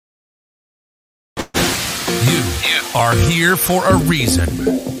are here for a reason.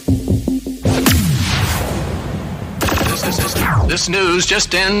 This news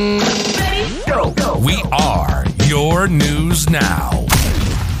just in. Ready, go. We are your news now.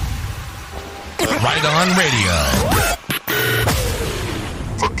 Right On Radio.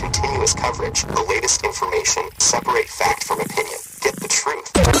 For continuous coverage, the latest information, separate fact from opinion. Get the truth.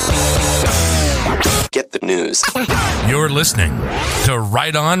 Get the news. You're listening to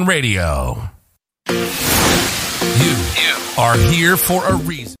Right On Radio. You are here for a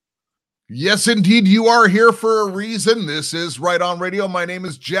reason. Yes, indeed, you are here for a reason. This is Right On Radio. My name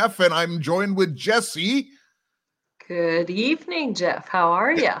is Jeff, and I'm joined with Jesse. Good evening, Jeff. How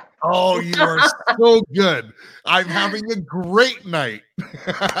are you? Oh, you are so good. I'm having a great night.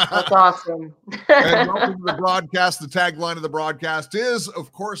 That's awesome. And welcome to the broadcast. The tagline of the broadcast is,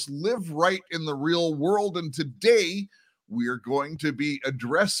 of course, live right in the real world. And today we are going to be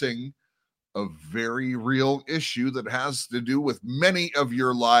addressing a very real issue that has to do with many of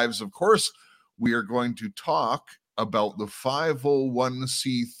your lives. Of course, we are going to talk about the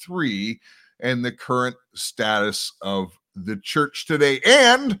 501c3 and the current status of the church today.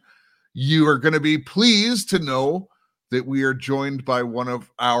 And you are going to be pleased to know that we are joined by one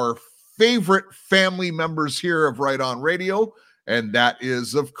of our favorite family members here of Right On Radio, and that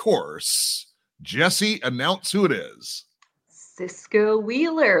is, of course, Jesse. Announce who it is. Cisco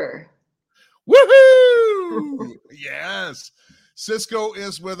Wheeler. Woohoo! Yes. Cisco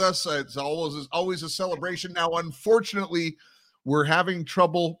is with us. It's always a celebration. Now, unfortunately, we're having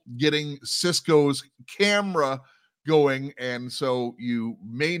trouble getting Cisco's camera going, and so you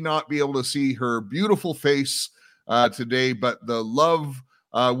may not be able to see her beautiful face today, but the love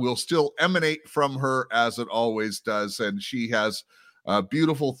will still emanate from her as it always does, and she has a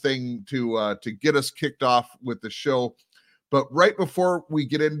beautiful thing to get us kicked off with the show. But right before we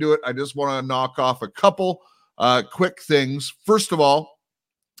get into it, I just want to knock off a couple quick things. First of all,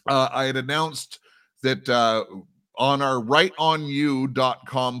 I had announced that on our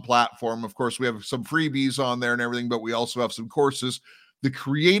rightonu.com platform, of course, we have some freebies on there and everything, but we also have some courses. The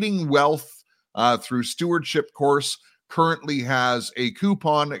Creating Wealth through Stewardship course currently has a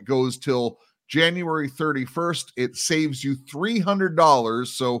coupon that goes till January 31st. It saves you $300.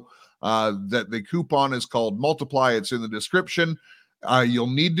 So that the coupon is called Multiply. It's in the description. You'll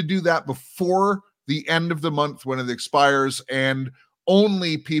need to do that before the end of the month when it expires, and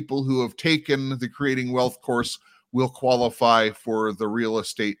only people who have taken the Creating Wealth course will qualify for the real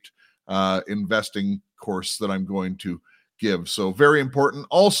estate investing course that I'm going to give. So very important.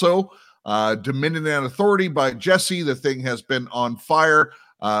 Also, Dominion and Authority by Jesse. The thing has been on fire.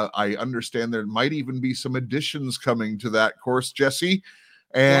 I understand there might even be some additions coming to that course, Jesse.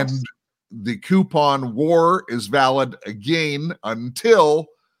 And yes, the coupon war is valid again until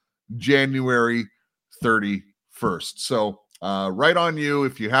January 31st. So right on you.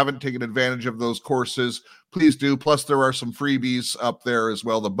 If you haven't taken advantage of those courses, please do. Plus, there are some freebies up there as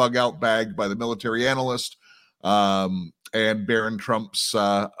well. The Bug Out Bag by the Military Analyst and Barron Trump's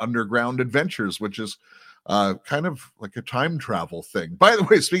Underground Adventures, which is kind of like a time travel thing. By the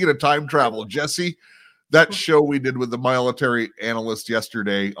way, speaking of time travel, Jesse, that show we did with the Military Analyst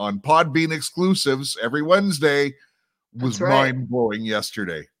yesterday on Podbean exclusives every Wednesday was mind-blowing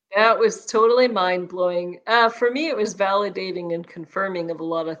yesterday. That was totally mind-blowing. For me, it was validating and confirming of a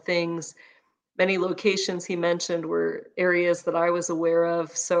lot of things. Many locations he mentioned were areas that I was aware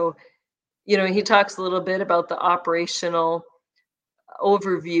of. So, he talks a little bit about the operational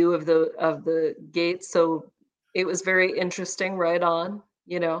overview of the gates. So it was very interesting, right on.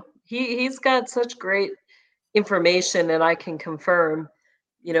 He's got such great information, and I can confirm,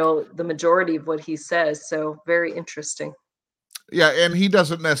 the majority of what he says. So very interesting. Yeah, and he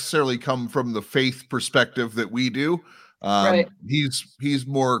doesn't necessarily come from the faith perspective that we do. Right. He's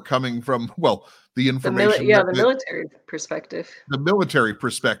more coming from, the information. The military perspective. The military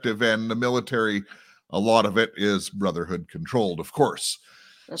perspective, and the military, a lot of it is Brotherhood controlled, of course.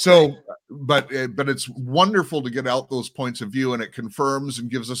 That's right. But it's wonderful to get out those points of view, and it confirms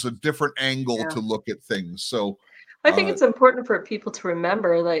and gives us a different angle to look at things. So I think it's important for people to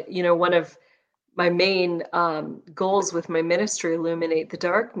remember that, one of my main goals with my ministry, Illuminate the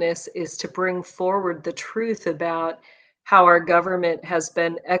Darkness, is to bring forward the truth about how our government has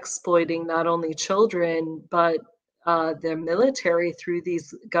been exploiting not only children, but the military through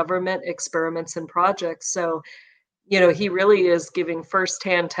these government experiments and projects. So, he really is giving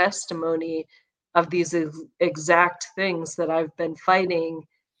firsthand testimony of these exact things that I've been fighting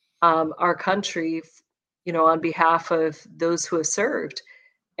our country, on behalf of those who have served.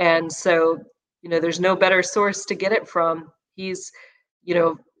 And so, there's no better source to get it from. He's,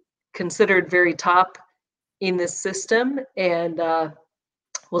 considered very top in this system, and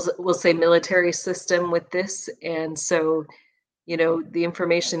we'll say military system with this. And so, the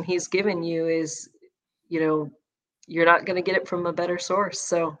information he's given you is, you're not going to get it from a better source.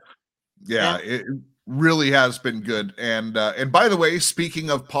 So yeah, it really has been good. And by the way, speaking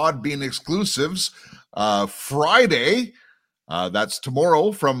of Podbean exclusives, Friday, that's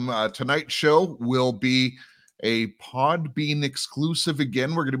tomorrow, from tonight's show, will be a Podbean exclusive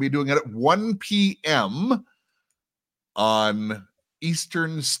again. We're going to be doing it at 1 p.m. on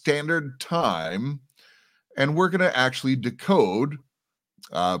Eastern Standard Time, and we're going to actually decode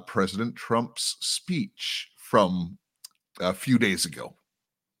President Trump's speech from a few days ago.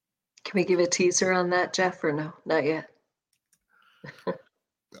 Can we give a teaser on that, Jeff, or no? Not yet.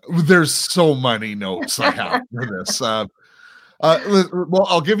 There's so many notes I have for this. Well,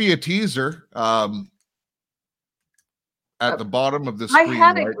 I'll give you a teaser. At the bottom of the screen, I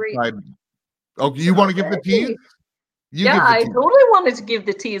had a great. Oh, you want to give the tease? I totally wanted to give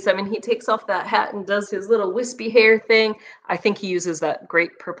the tease. I mean, he takes off that hat and does his little wispy hair thing. I think he uses that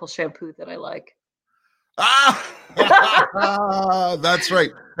great purple shampoo that I like. That's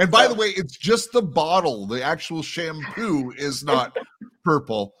right. And by the way, it's just the bottle. The actual shampoo is not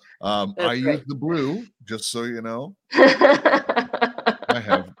purple. I use the blue, just so you know. I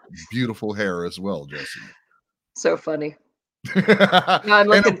have beautiful hair as well, Jesse. So funny. I'm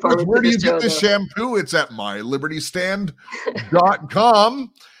looking forward where to do you show, get the shampoo? It's at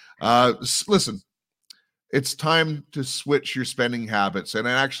mylibertystand.com. Listen, it's time to switch your spending habits. And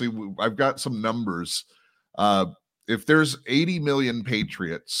actually, I've got some numbers. If there's 80 million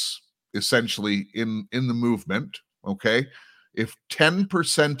patriots essentially in the movement, okay, if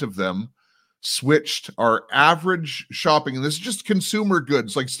 10% of them switched our average shopping, and this is just consumer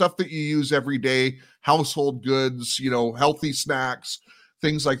goods, like stuff that you use every day, household goods, healthy snacks,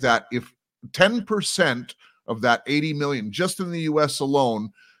 things like that. If 10% of that 80 million just in the US alone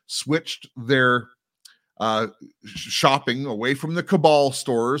switched their shopping away from the cabal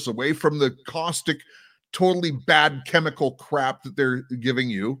stores, away from the caustic, totally bad chemical crap that they're giving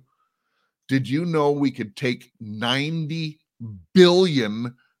you, did you know we could take $90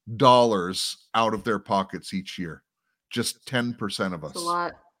 billion out of their pockets each year? Just 10% of us. That's a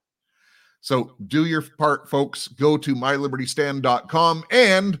lot. So do your part, folks. Go to mylibertystand.com,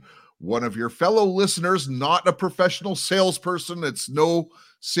 and one of your fellow listeners, not a professional salesperson, it's no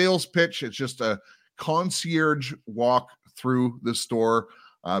sales pitch, it's just a concierge walk through the store,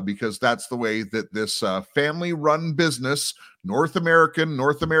 because that's the way that this family-run business, North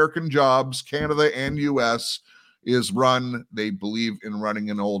American jobs, Canada and US, is run. They believe in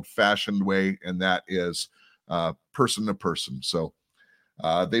running an old-fashioned way, and that is person to person. So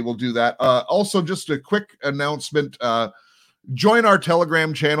they will do that. Also, just a quick announcement. Join our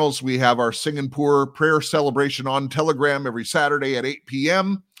Telegram channels. We have our Sing and Pour prayer celebration on Telegram every Saturday at 8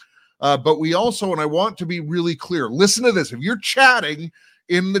 p.m. But we also, and I want to be really clear, listen to this. If you're chatting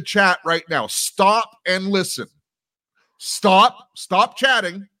in the chat right now, stop and listen. Stop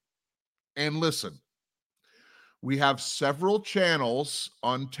chatting and listen. We have several channels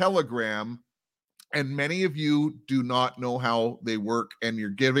on Telegram, and many of you do not know how they work, and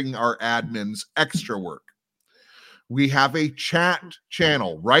you're giving our admins extra work. We have a chat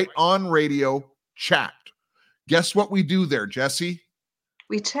channel, Right On Radio Chat. Guess what we do there, Jesse?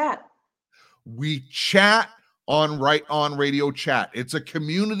 We chat on Right On Radio Chat. It's a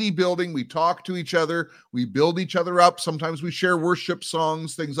community building. We talk to each other. We build each other up. Sometimes we share worship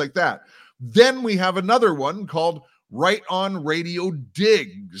songs, things like that. Then we have another one called Right On Radio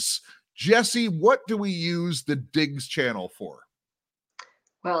Digs. Jesse, what do we use the Digs channel for?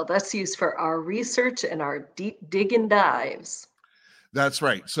 Well, that's used for our research and our deep dig and dives. That's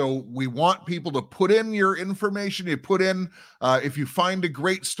right. So we want people to put in your information. You put in, if you find a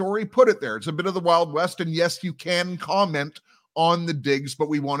great story, put it there. It's a bit of the Wild West. And yes, you can comment on the digs, but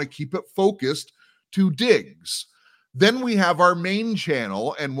we want to keep it focused to digs. Then we have our main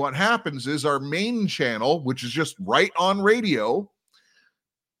channel. And what happens is our main channel, which is just Right On Radio,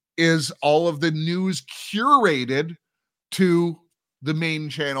 is all of the news curated to the main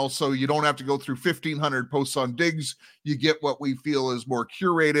channel, so you don't have to go through 1,500 posts on digs. You get what we feel is more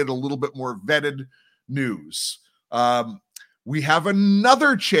curated, a little bit more vetted news. We have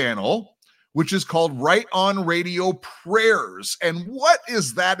another channel, which is called Right On Radio Prayers. And what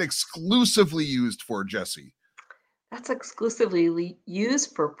is that exclusively used for, Jesse? That's exclusively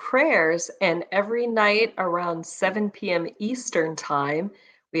used for prayers. And every night around 7 p.m. Eastern time,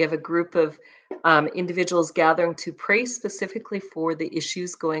 we have a group of individuals gathering to pray specifically for the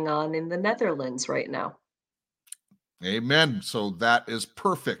issues going on in the Netherlands right now. Amen. So that is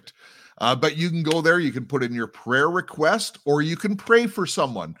perfect. But you can go there, you can put in your prayer request, or you can pray for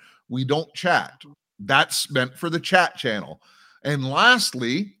someone. We don't chat. That's meant for the chat channel. And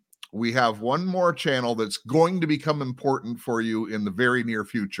lastly, we have one more channel that's going to become important for you in the very near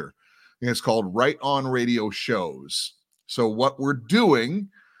future. And it's called Right On Radio Shows. So what we're doing,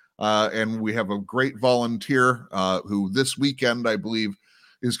 and we have a great volunteer who this weekend, I believe,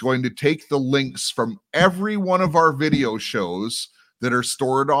 is going to take the links from every one of our video shows that are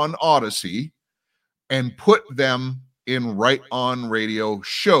stored on Odyssey and put them in Right On Radio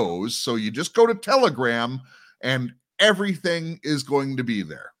Shows. So you just go to Telegram and everything is going to be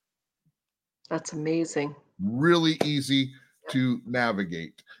there. That's amazing. Really easy to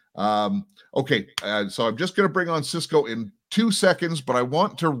navigate. Okay, so I'm just going to bring on Cisco in 2 seconds, but I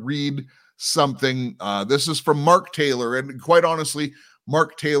want to read something. This is from Mark Taylor, and quite honestly,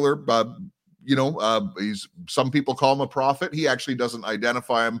 Mark Taylor, he's, some people call him a prophet. He actually doesn't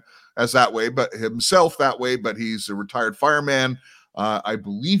identify him as that way, but himself that way, but he's a retired fireman. I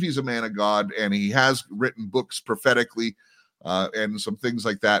believe he's a man of God, and he has written books prophetically and some things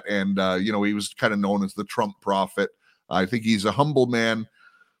like that. And, he was kind of known as the Trump prophet. I think he's a humble man,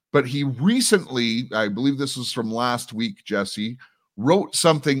 but he recently, I believe this was from last week, Jesse, wrote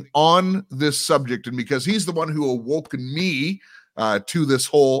something on this subject. And because he's the one who awoken me to this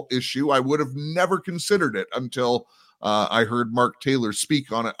whole issue, I would have never considered it until I heard Mark Taylor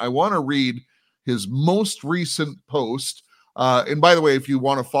speak on it. I want to read his most recent post. And by the way, if you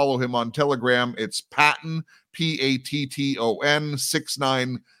want to follow him on Telegram, it's Patton, Patton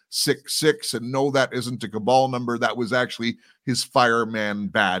 6966. And no, that isn't a cabal number. That was actually his fireman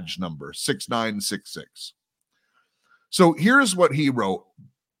badge number, 6966. So here's what he wrote.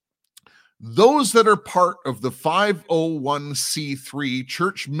 Those that are part of the 501c3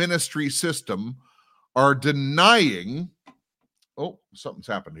 church ministry system are denying, something's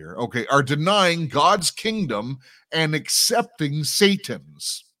happened here. Okay, are denying God's kingdom and accepting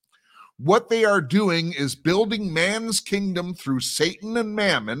Satan's. What they are doing is building man's kingdom through Satan and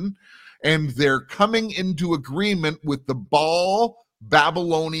Mammon, and they're coming into agreement with the Baal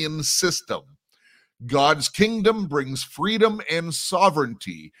Babylonian system. God's kingdom brings freedom and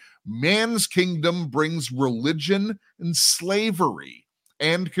sovereignty. Man's kingdom brings religion and slavery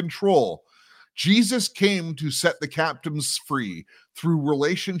and control. Jesus came to set the captives free through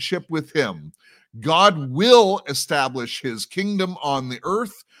relationship with him. God will establish his kingdom on the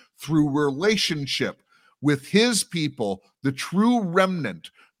earth through relationship with his people, the true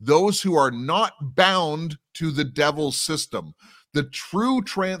remnant, those who are not bound to the devil's system. The true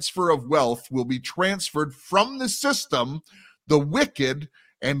transfer of wealth will be transferred from the system, the wicked,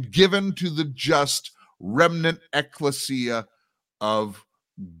 and given to the just remnant ecclesia of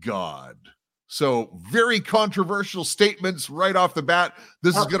God. So very controversial statements right off the bat.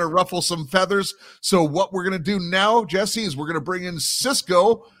 This is going to ruffle some feathers. So what we're going to do now, Jesse, is we're going to bring in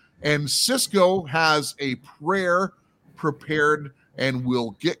Cisco, and Cisco has a prayer prepared, and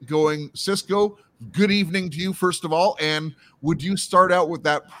we'll get going. Cisco, good evening to you, first of all. And would you start out with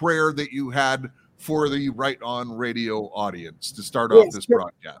that prayer that you had for the Right On Radio audience to start off this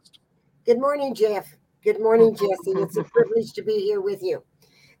broadcast? Good morning, Jeff. Good morning, Jesse. It's a privilege to be here with you.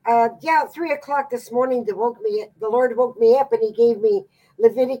 3:00 this morning, the Lord woke me up, and he gave me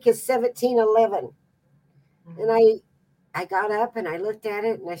Leviticus 17:11. And I got up and I looked at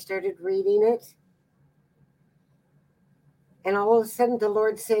it and I started reading it. And all of a sudden the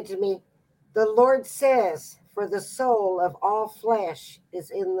Lord said to me, the Lord says, for the soul of all flesh is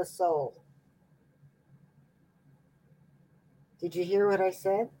in the soul. Did you hear what I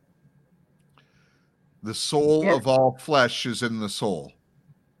said? The soul of all flesh is in the soul.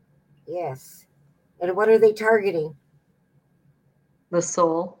 Yes. And what are they targeting? The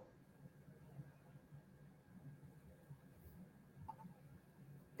soul.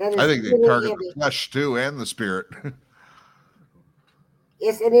 I think they target the flesh too, and the spirit.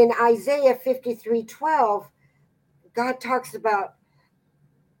 Yes, and in Isaiah 53:12, God talks about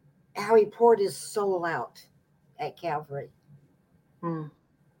how he poured his soul out at Calvary.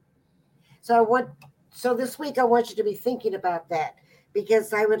 So this week I want you to be thinking about that,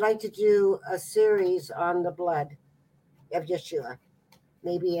 because I would like to do a series on the blood of Yeshua,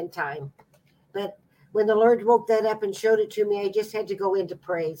 maybe in time. But when the Lord woke that up and showed it to me, I just had to go into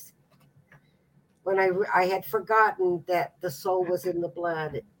praise. When I had forgotten that the soul was in the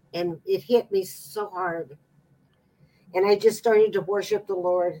blood, and it hit me so hard. And I just started to worship the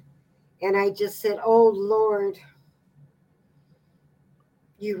Lord. And I just said, oh, Lord,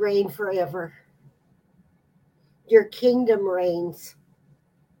 you reign forever. Your kingdom reigns.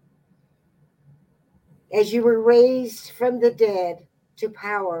 As you were raised from the dead to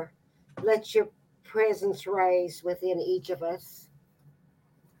power, Let your presence rise within each of us.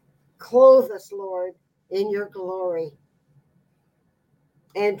 Clothe us, Lord, in your glory,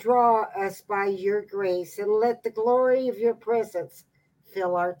 and draw us by your grace, and let the glory of your presence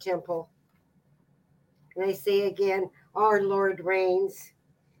fill our temple. And I say again, our Lord reigns.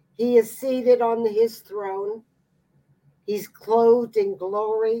 He is seated on his throne. He's clothed in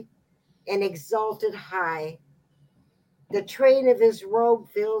glory and exalted high. The train of his robe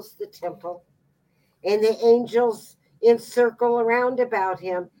fills the temple, and the angels encircle around about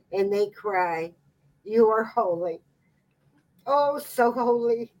him, and they cry, "You are holy. Oh, so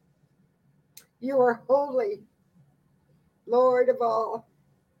holy. You are holy, Lord of all.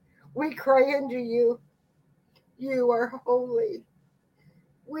 We cry unto you. You are holy.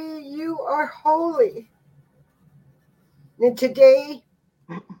 You are holy." And today,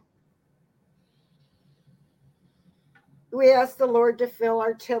 we ask the Lord to fill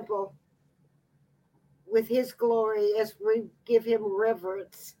our temple with his glory as we give him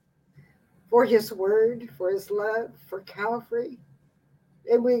reverence for his word, for his love, for Calvary.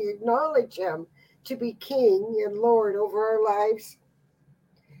 And we acknowledge him to be King and Lord over our lives.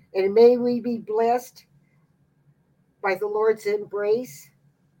 And may we be blessed by the Lord's embrace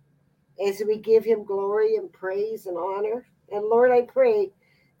as we give him glory and praise and honor. And Lord, I pray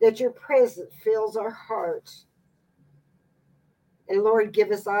that your presence fills our hearts. And Lord,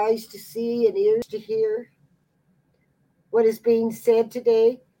 give us eyes to see and ears to hear what is being said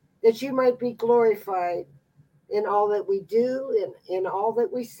today, that you might be glorified in all that we do and in all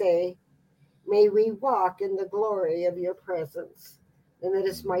that we say. May we walk in the glory of your presence. And that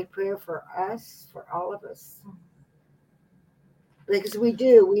is my prayer for us, for all of us. Because we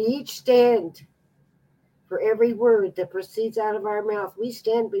each stand for every word that proceeds out of our mouth. We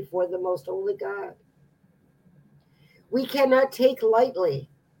stand before the most holy God. We cannot take lightly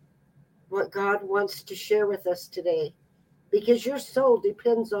what God wants to share with us today, because your soul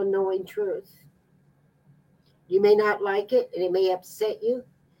depends on knowing truth. You may not like it, and it may upset you,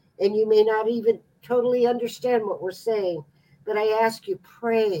 and you may not even totally understand what we're saying, but I ask you,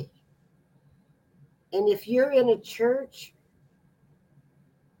 pray. And if you're in a church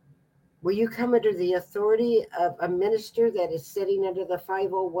where you come under the authority of a minister that is sitting under the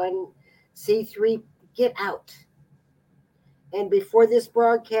 501c3, get out. And before this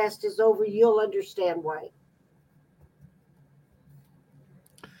broadcast is over, you'll understand why.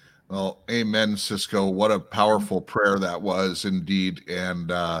 Well, amen, Cisco. What a powerful prayer that was indeed.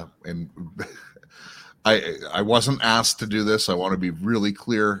 And I wasn't asked to do this. I want to be really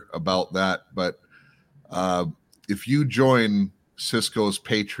clear about that. But if you join Cisco's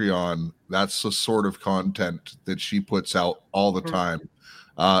Patreon, that's the sort of content that she puts out all the time,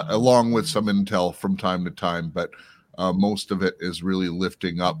 along with some intel from time to time. But most of it is really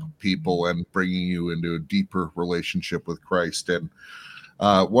lifting up people and bringing you into a deeper relationship with Christ. And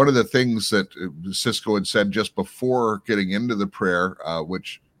one of the things that Cisco had said just before getting into the prayer,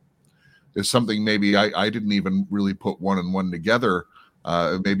 which is something maybe I didn't even really put one and one together.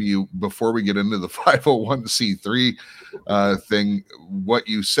 Maybe you, before we get into the 501c3 thing, what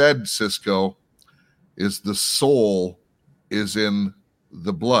you said, Cisco, is the soul is in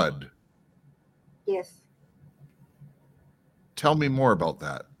the blood. Yes. Tell me more about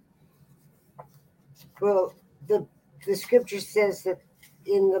that. Well, the scripture says that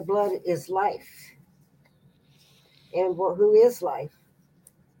in the blood is life. And who is life?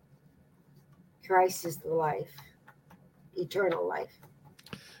 Christ is the life, eternal life.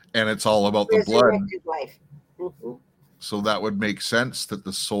 And it's all about the blood. Resurrected life. Mm-hmm. So that would make sense that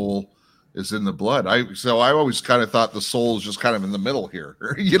the soul is in the blood. I always kind of thought the soul is just kind of in the middle here.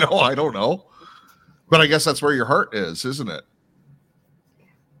 I don't know. But I guess that's where your heart is, isn't it?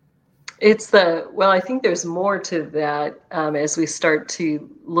 I think there's more to that. As we start to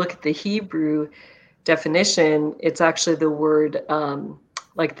look at the Hebrew definition, it's actually the word,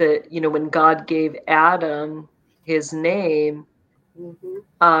 when God gave Adam his name,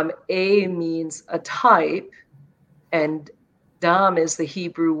 A means a type, and Dam is the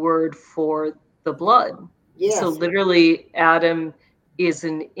Hebrew word for the blood. Yes. So literally, Adam is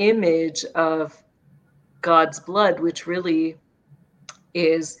an image of God's blood, which really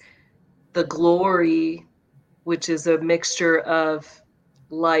is the glory, which is a mixture of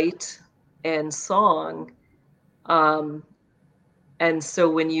light and song. And so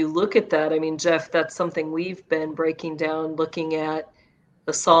when you look at that, I mean, Jeff, that's something we've been breaking down, looking at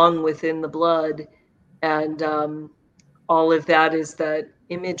the song within the blood. And all of that is that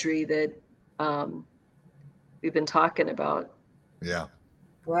imagery that we've been talking about. Yeah.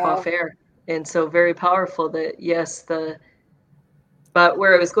 Wow. Off air. And so very powerful that, yes, the But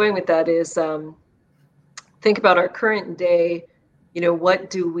where I was going with that is think about our current day. What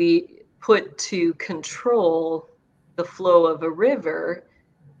do we put to control the flow of a river?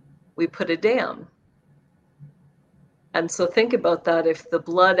 We put a dam. And so think about that. If the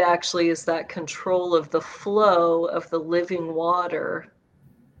blood actually is that control of the flow of the living water,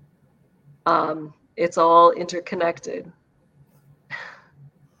 it's all interconnected.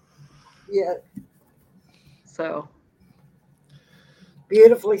 Yeah. So.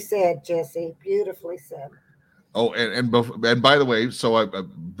 Beautifully said, Jesse. Beautifully said. Oh, and by the way, so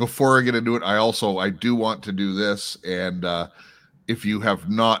before I get into it, I do want to do this. And if you have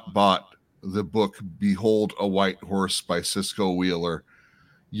not bought the book "Behold a White Horse" by Cisco Wheeler,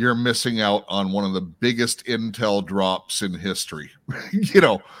 you're missing out on one of the biggest intel drops in history.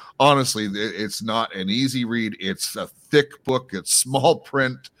 Honestly, it's not an easy read. It's a thick book. It's small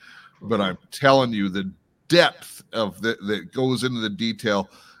print, but I'm telling you, the depth of that goes into the detail,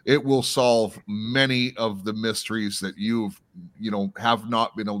 it will solve many of the mysteries that have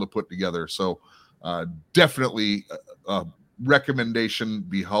not been able to put together. So definitely a recommendation,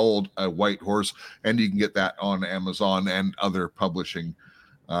 Behold a White Horse, and you can get that on Amazon and other publishing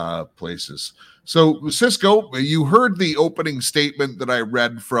places. So Cisco, you heard the opening statement that I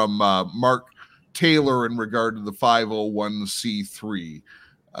read from Mark Taylor in regard to the 501c3.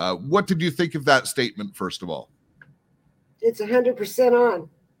 What did you think of that statement, first of all? It's 100% on.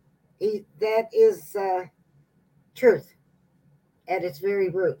 That is truth at its very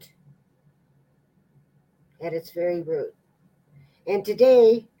root. At its very root. And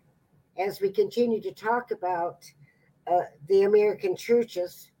today, as we continue to talk about the American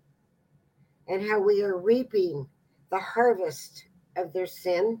churches and how we are reaping the harvest of their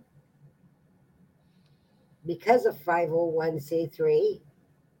sin because of 501c3,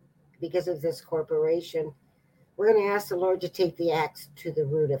 because of this corporation, we're going to ask the Lord to take the axe to the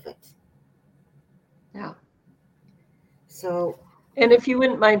root of it. Yeah. So, and if you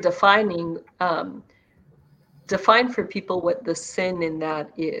wouldn't mind define for people what the sin in that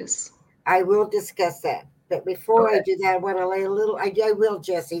is. I will discuss that. But before I do that, I want to lay a little, I will,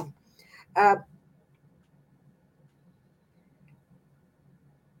 Jesse. I'm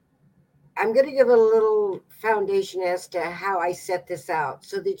going to give a little foundation as to how I set this out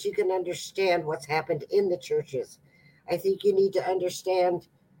so that you can understand what's happened in the churches. I think you need to understand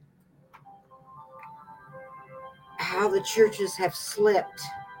how the churches have slipped.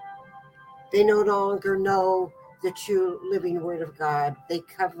 They no longer know the true living word of God. They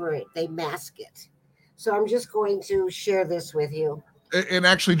cover it. They mask it. So I'm just going to share this with you. And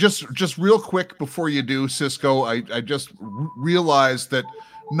actually, just real quick before you do, Cisco, I just realized that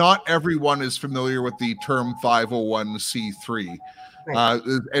not everyone is familiar with the term 501c3. Right.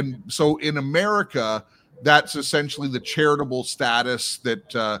 And so in America, that's essentially the charitable status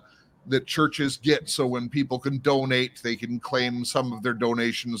that churches get. So when people can donate, they can claim some of their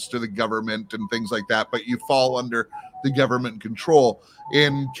donations to the government and things like that, but you fall under the government control.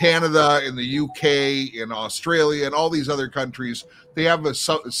 In Canada, in the UK, in Australia, and all these other countries, they have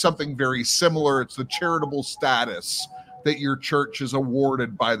something very similar. It's the charitable status that your church is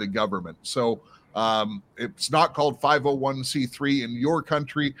awarded by the government. So it's not called 501c3 in your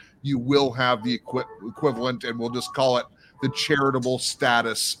country. You will have the equivalent, and we'll just call it the charitable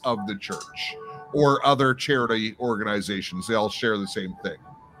status of the church or other charity organizations. They all share the same thing.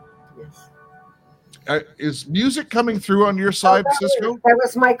 Yes. Is music coming through on your side, Cisco? That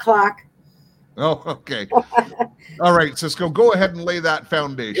was my clock. Oh, okay. All right, Cisco, go ahead and lay that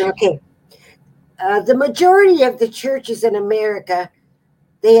foundation. Okay. The majority of the churches in America,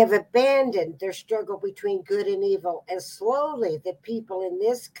 they have abandoned their struggle between good and evil. And slowly the people in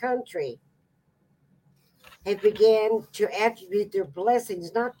this country have began to attribute their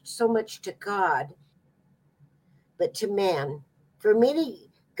blessings not so much to God, but to man. For many,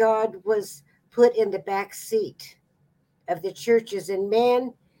 God was put in the back seat of the churches, and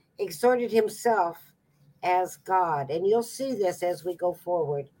man exhorted himself as God. And you'll see this as we go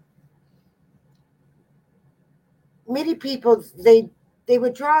forward. Many people, they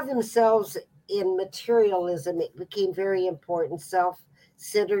would draw themselves in materialism. It became very important.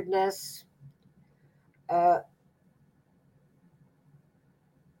 Self-centeredness.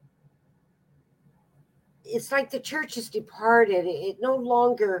 It's like the church has departed. It no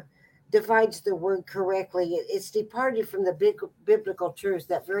longer divides the word correctly. It's departed from the biblical truth,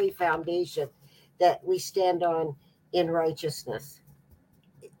 that very foundation that we stand on in righteousness.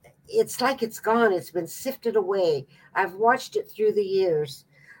 It's like it's gone. It's been sifted away. I've watched it through the years,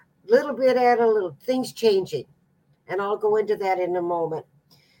 little bit at a little, things changing. And I'll go into that in a moment.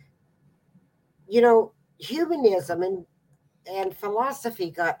 You know, humanism and and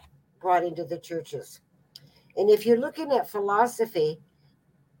philosophy got brought into the churches. And if you're looking at philosophy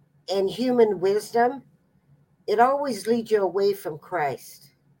and human wisdom, it always leads you away from Christ.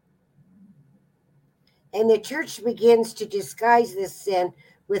 And the church begins to disguise this sin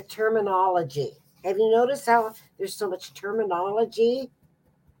with terminology. Have you noticed how there's so much terminology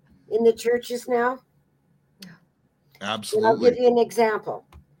in the churches now? Absolutely. And I'll give you an example.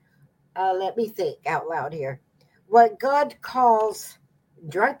 Let me think out loud here. What God calls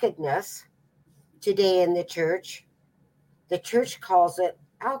drunkenness today in the church calls it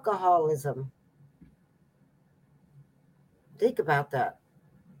alcoholism. Think about that.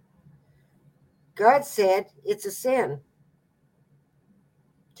 God said it's a sin.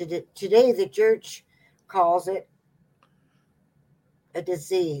 Today, the church calls it a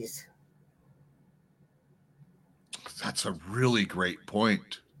disease. That's a really great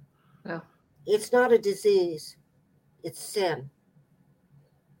point. Yeah. It's not a disease. It's sin.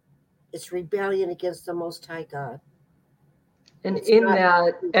 It's rebellion against the Most High God. And It's in not-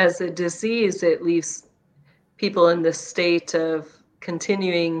 that, as a disease, it leaves people in the state of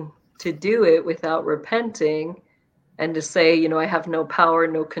continuing to do it without repenting and to say, you know, I have no power,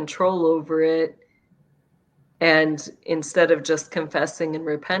 no control over it. And instead of just confessing and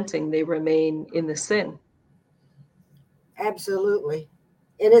repenting, they remain in the sin. Absolutely.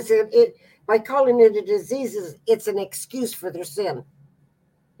 And by calling it a disease, it's an excuse for their sin.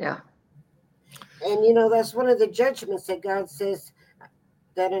 Yeah. And, you know, that's one of the judgments that God says,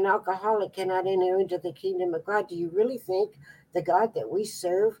 that an alcoholic cannot enter into the kingdom of God. Do you really think the God that we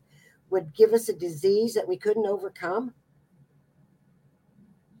serve would give us a disease that we couldn't overcome?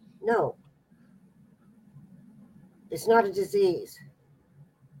 No. It's not a disease.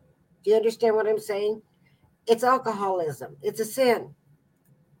 Do you understand what I'm saying? It's alcoholism. It's a sin.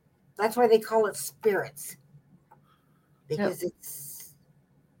 That's why they call it spirits. Because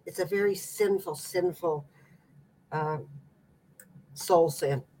it's a very sinful soul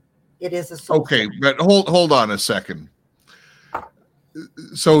sin. It is a soul Okay, sin. but hold on a second.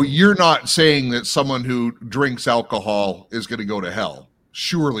 So you're not saying that someone who drinks alcohol is going to go to hell.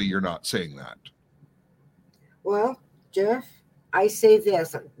 Surely you're not saying that. Well, Jeff, I say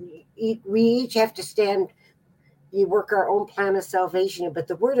this. We each have to stand, you work our own plan of salvation, but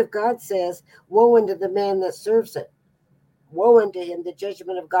the word of God says, woe unto the man that serves it. Woe unto him, the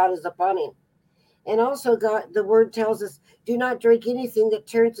judgment of God is upon him. And also God, the word tells us, do not drink anything that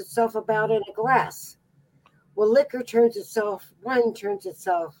turns itself about in a glass. Well, liquor turns itself, wine turns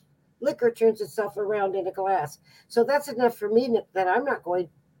itself, liquor turns itself around in a glass. So that's enough for me that I'm not going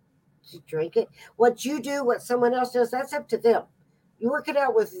to drink it. What you do, what someone else does, that's up to them. You work it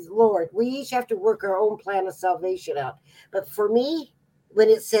out with the Lord. We each have to work our own plan of salvation out. But for me, when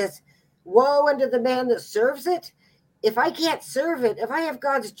it says, woe unto the man that serves it, if I can't serve it, if I have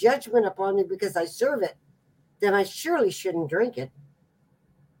God's judgment upon me because I serve it, then I surely shouldn't drink it.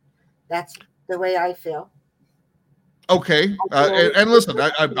 That's the way I feel. Okay, and listen,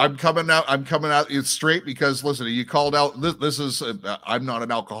 I'm coming out. I'm coming out straight because listen, you called out. This is I'm not an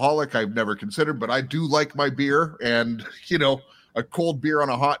alcoholic. I've never considered, but I do like my beer, and you know, a cold beer on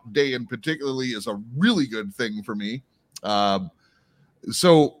a hot day, in particularly, is a really good thing for me.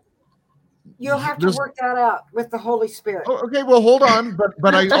 So you'll have to work that out with the Holy Spirit. Okay, well, hold on,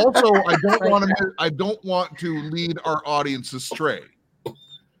 but I also I don't want to lead our audience astray.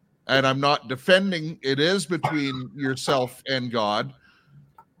 And I'm not defending, it is between yourself and God,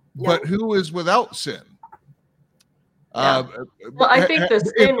 but who is without sin? Yeah. Well, I think the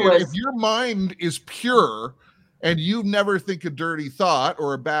sin was... If your mind is pure and you never think a dirty thought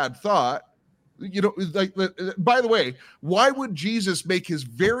or a bad thought, you know, like, by the way, why would Jesus make his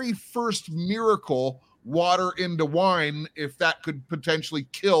very first miracle water into wine if that could potentially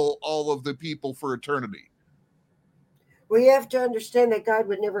kill all of the people for eternity? Well, you have to understand that God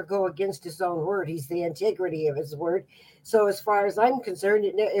would never go against his own word. He's the integrity of his word. So as far as I'm concerned,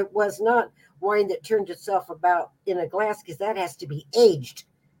 it was not wine that turned itself about in a glass, because that has to be aged.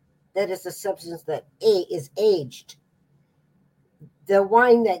 That is a substance that is aged. The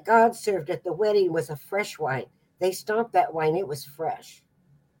wine that God served at the wedding was a fresh wine. They stomped that wine. It was fresh.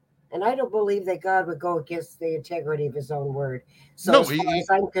 And I don't believe that God would go against the integrity of his own word. So no, as far as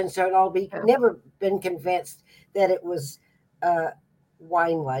I'm concerned, I'll be never been convinced that it was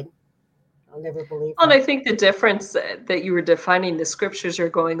wine. I'll never believe that. And I think the difference that you were defining, the scriptures you're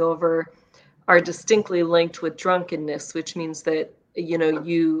going over, are distinctly linked with drunkenness, which means that, you know,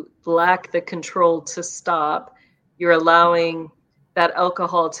 you lack the control to stop. You're allowing that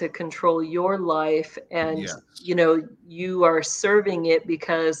alcohol to control your life, and you know, you are serving it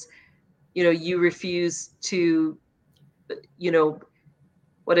because, you know, you refuse to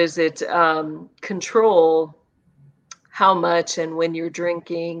what is it? Control how much and when you're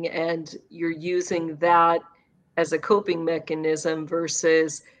drinking, and you're using that as a coping mechanism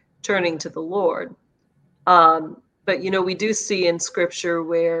versus turning to the Lord. But, we do see in scripture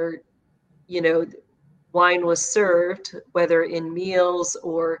where, wine was served, whether in meals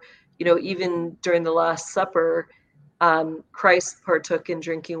or, even during the Last Supper, Christ partook in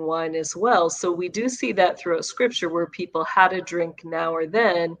drinking wine as well. So we do see that throughout scripture where people had a drink now or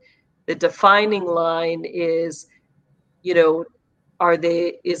then. The defining line is,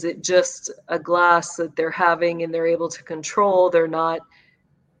 is it just a glass that they're having and they're able to control? They're not,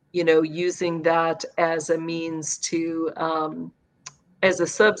 using that as a means to, as a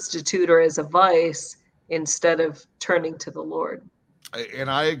substitute or as a vice instead of turning to the Lord. And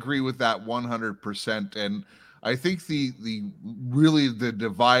I agree with that 100%. And I think the really the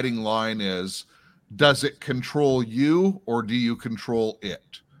dividing line is, does it control you or do you control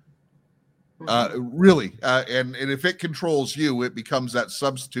it? Really. And if it controls you, it becomes that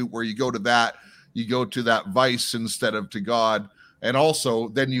substitute where you go to that vice instead of to God. And also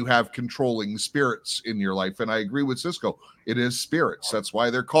then you have controlling spirits in your life. And I agree with Cisco. It is spirits. That's why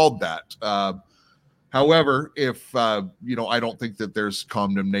they're called that. However, if, I don't think that there's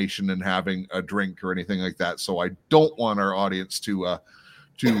condemnation in having a drink or anything like that. So I don't want our audience to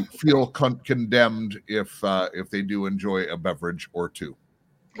feel condemned if they do enjoy a beverage or two.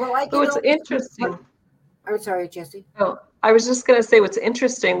 Well, what's interesting. I'm sorry, Jesse. Oh, I was just going to say what's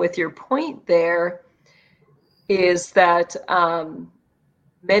interesting with your point there is that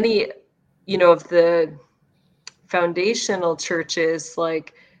many, of the foundational churches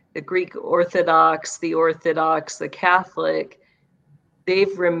like the Greek Orthodox, the Catholic,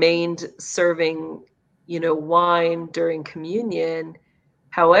 they've remained serving, wine during communion.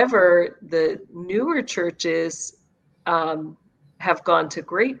 However, the newer churches have gone to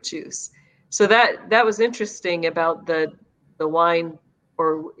grape juice. So that was interesting about the wine,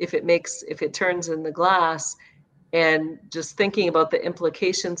 or if it turns in the glass, and just thinking about the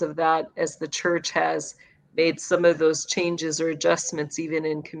implications of that as the church has made some of those changes or adjustments even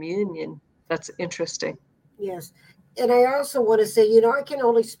in communion. That's interesting. Yes. And I also want to say, I can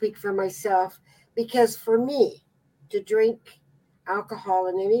only speak for myself, because for me to drink alcohol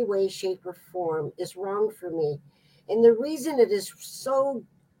in any way, shape, or form is wrong for me. And the reason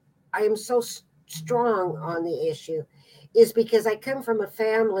I am so strong on the issue is because I come from a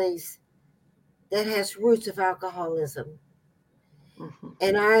family that has roots of alcoholism. Mm-hmm.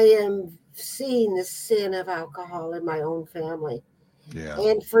 And I am seeing the sin of alcohol in my own family. Yeah.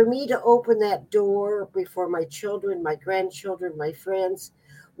 And for me to open that door before my children, my grandchildren, my friends,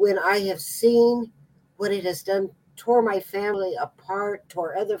 when I have seen what it has done, tore my family apart,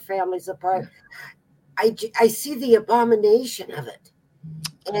 tore other families apart, I see the abomination of it.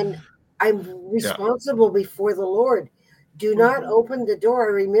 And I'm responsible before the Lord. Do not open the door.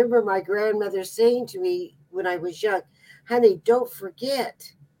 I remember my grandmother saying to me when I was young, honey, don't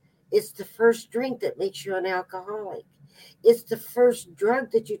forget, it's the first drink that makes you an alcoholic. It's the first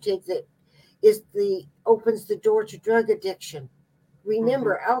drug that you take that opens the door to drug addiction.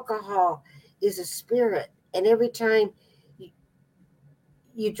 Remember, alcohol is a spirit. And every time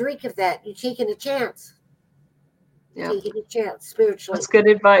you drink of that, you're taking a chance. Yeah. Taking a chance spiritually. That's good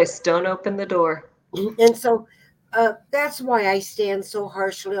advice. Don't open the door. And so that's why I stand so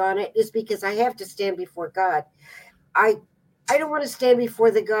harshly on it, is because I have to stand before God. I don't want to stand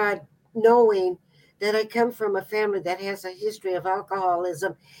before the God knowing that I come from a family that has a history of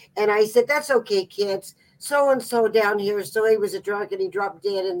alcoholism. And I said, that's okay, kids. So-and-so down here, so he was a drunk and he dropped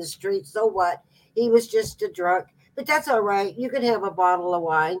dead in the street. So what? He was just a drunk. But that's all right. You can have a bottle of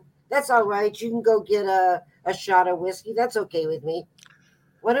wine. That's all right. You can go get a shot of whiskey. That's okay with me.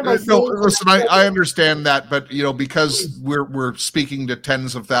 What am I saying? No, listen, I understand that, but because we're speaking to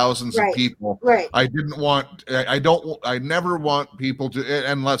tens of thousands of people, right? I never want people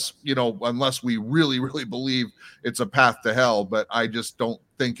to, unless we really, really believe it's a path to hell. But I just don't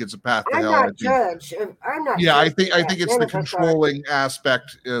think it's a path to hell. I'm not. Yeah, I think it's the controlling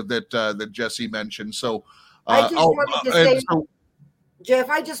aspect that Jesse mentioned. So I just wanted to say, Jeff,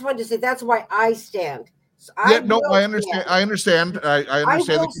 I just wanted to say that's why I stand. So I understand. I understand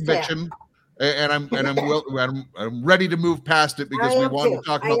the conviction, and I'm ready to move past it because we want to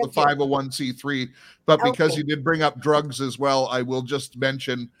talk about the 501c3. But because you did bring up drugs as well, I will just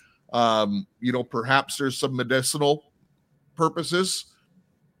mention, perhaps there's some medicinal purposes.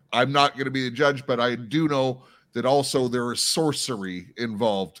 I'm not going to be the judge, but I do know that also there is sorcery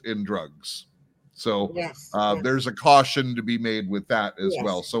involved in drugs. So there's a caution to be made with that as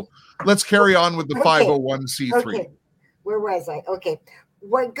well. So let's carry on with the 501c3. Okay. Where was I? Okay.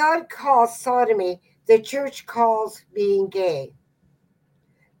 What God calls sodomy, the church calls being gay.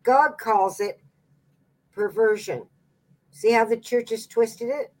 God calls it perversion. See how the church has twisted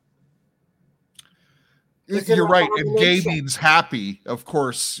it? It's an You're right. And gay abomination. means happy, of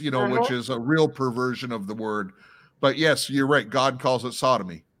course, which Uh-huh. is a real perversion of the word. But yes, you're right. God calls it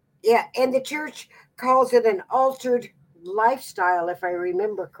sodomy. Yeah, and the church calls it an altered lifestyle, if I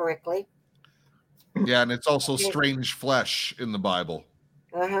remember correctly. Yeah, and it's also strange flesh in the Bible.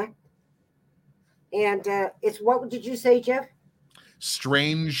 Uh-huh. And it's, what did you say, Jeff?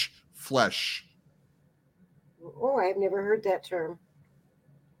 Strange flesh. Oh, I've never heard that term.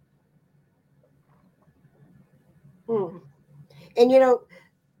 And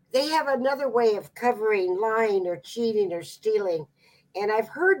they have another way of covering lying or cheating or stealing. And I've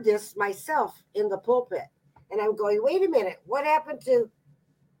heard this myself in the pulpit. And I'm going, wait a minute, what happened to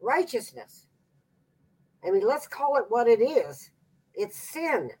righteousness? I mean, let's call it what it is. It's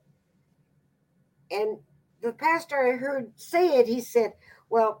sin. And the pastor I heard say it, he said,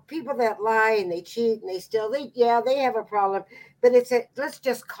 well, people that lie and they cheat and they steal, they have a problem. But let's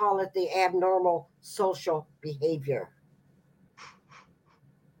just call it the abnormal social behavior.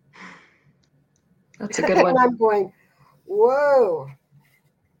 That's a good one. And I'm going, whoa.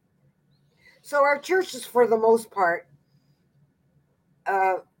 So our churches, for the most part,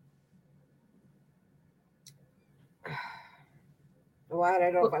 well, I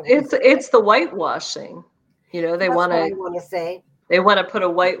don't know if I it's the whitewashing. They want to say. They want to put a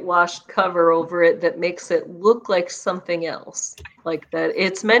whitewashed cover over it that makes it look like something else, like that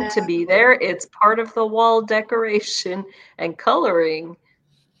it's meant to be there. It's part of the wall decoration and coloring.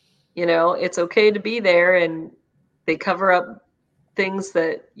 It's okay to be there, and they cover up things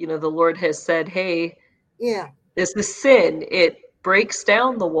that, the Lord has said, hey, this is sin. It breaks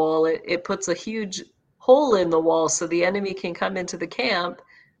down the wall. It puts a huge hole in the wall so the enemy can come into the camp,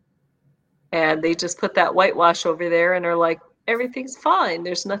 and they just put that whitewash over there and are like, everything's fine.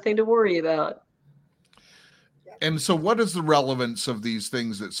 There's nothing to worry about. And so what is the relevance of these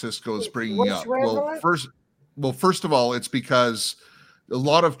things that Cisco is bringing up? Relevant? First of all, it's because a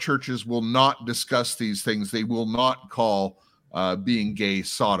lot of churches will not discuss these things. They will not call being gay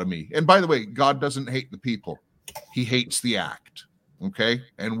sodomy. And by the way, God doesn't hate the people. He hates the act. Okay.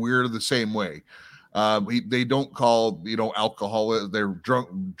 And we're the same way. They don't call, alcohol, their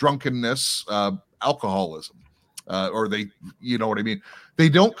drunkenness, alcoholism. Or they, you know what I mean? They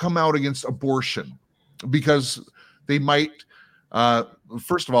don't come out against abortion because they might,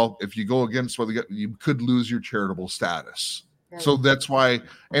 first of all, if you go against what you could lose your charitable status. Right. So that's why,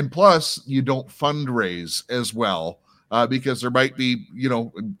 and plus you don't fundraise as well, because there might be,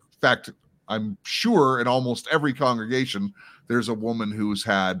 in fact, I'm sure in almost every congregation, there's a woman who's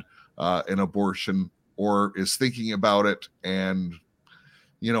had an abortion or is thinking about it, and,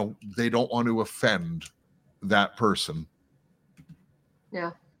 they don't want to offend that person.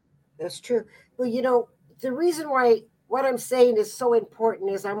 Yeah, that's true. Well, the reason why what I'm saying is so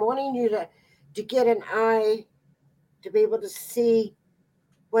important is I'm wanting you to get an eye to be able to see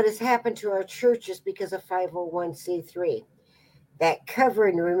what has happened to our churches because of 501c3. That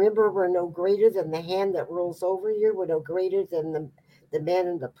covering, remember, we're no greater than the hand that rules over you. We're no greater than the man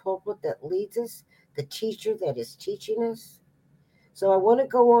in the pulpit that leads us, the teacher that is teaching us. So I want to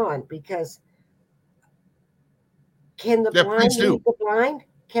go on because can the blind lead the blind?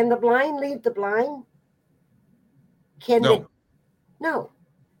 Can the blind lead the blind? No.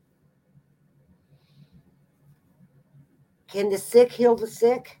 Can the sick heal the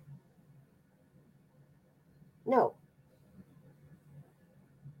sick? No.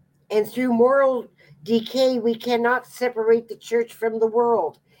 And through moral decay, we cannot separate the church from the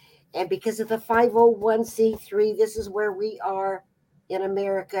world. And because of the 501c3, this is where we are in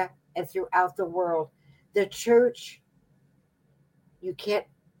America and throughout the world. The church,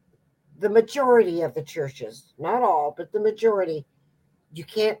 the majority of the churches, not all, but the majority, you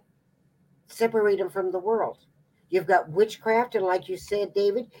can't separate them from the world. You've got witchcraft, and like you said,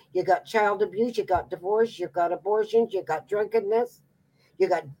 David, you got child abuse, you got divorce, you've got abortions, you got drunkenness, you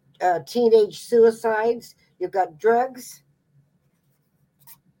got teenage suicides, you got drugs,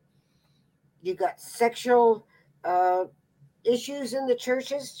 you got sexual issues in the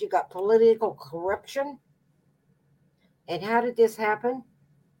churches, you got political corruption. And how did this happen?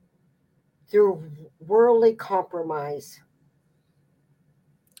 Through worldly compromise.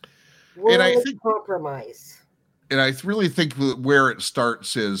 Compromise. And I really think where it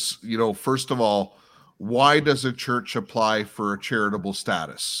starts is, first of all, why does a church apply for a charitable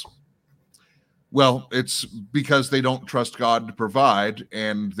status? Well, it's because they don't trust God to provide,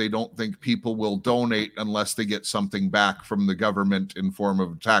 and they don't think people will donate unless they get something back from the government in form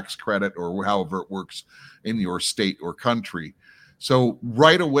of a tax credit or however it works in your state or country. So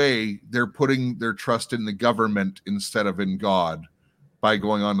right away, they're putting their trust in the government instead of in God by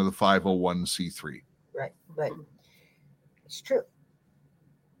going on to the 501c3. Right, but it's true.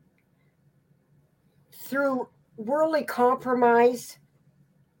 Through worldly compromise,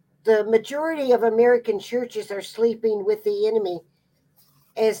 the majority of American churches are sleeping with the enemy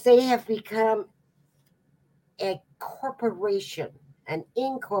as they have become a corporation, an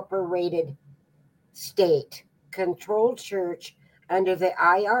incorporated state controlled church under the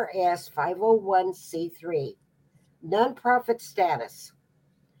IRS 501c3 nonprofit status.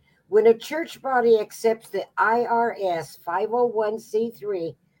 When a church body accepts the IRS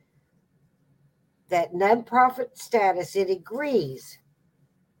 501c3, that nonprofit status, it agrees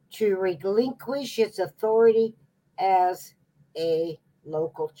to relinquish its authority as a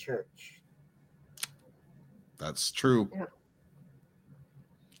local church. That's true. Yeah.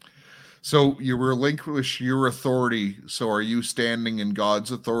 So you relinquish your authority. So are you standing in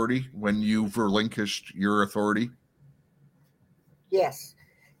God's authority when you've relinquished your authority? Yes.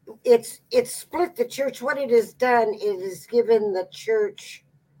 It's split the church. What it has done, it has given the church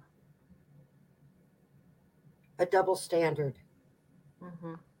a double standard.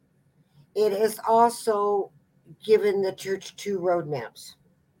 Mm-hmm. It has also given the church two roadmaps.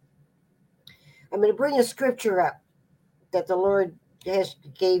 I'm going to bring a scripture up that the Lord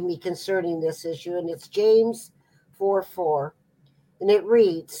gave me concerning this issue, and it's James 4:4, and it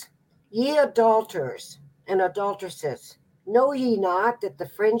reads, "Ye adulterers and adulteresses, know ye not that the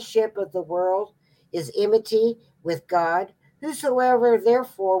friendship of the world is enmity with God? Whosoever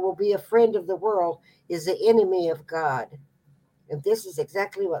therefore will be a friend of the world is the enemy of God." And this is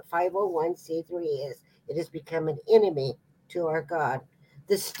exactly what 501c3 is. It has become an enemy to our God.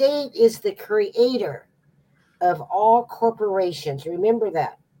 The state is the creator of all corporations. Remember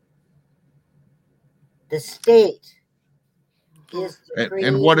that. The state is the creator.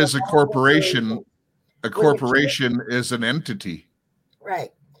 And what is a of all corporation? corporations. A corporation is an entity.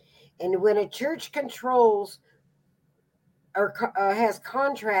 Right. And when a church controls or has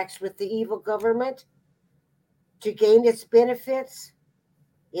contracts with the evil government to gain its benefits,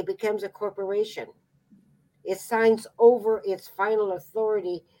 it becomes a corporation. It signs over its final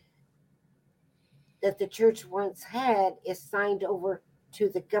authority that the church once had, is signed over to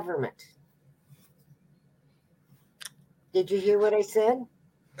the government. Did you hear what I said?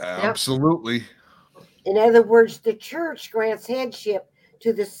 Absolutely. In other words, the church grants headship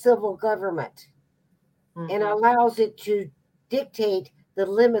to the civil government and allows it to dictate the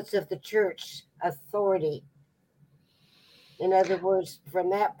limits of the church's authority. In other words,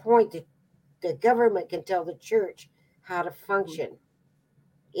 from that point, the government can tell the church how to function.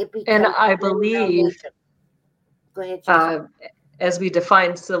 It becomes And I believe, go ahead, Jason. As we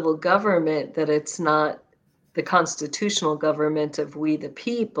define civil government, that it's not the constitutional government of we the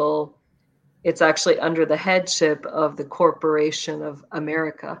people. It's actually under the headship of the Corporation of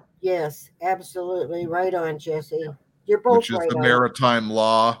America. Yes, absolutely. Right on, Jesse. You're both which is right the on. maritime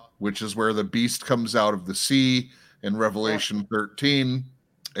law, which is where the beast comes out of the sea in Revelation 13.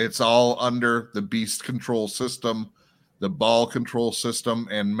 It's all under the beast control system, the Baal control system,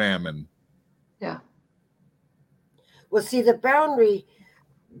 and Mammon. Yeah. Well, see, the boundary,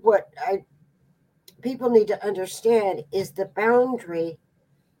 people need to understand is the boundary,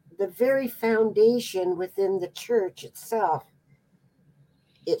 the very foundation within the church itself,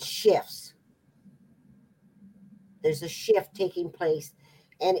 it shifts. There's a shift taking place.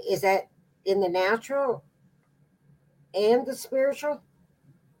 And is that in the natural and the spiritual?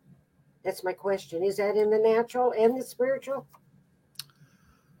 That's my question. Is that in the natural and the spiritual?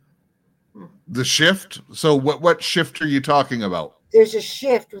 The shift? So what shift are you talking about? There's a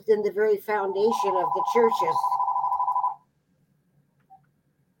shift within the very foundation of the churches.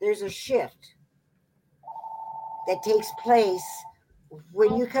 There's a shift that takes place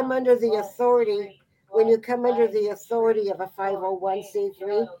when you come under the authority, of a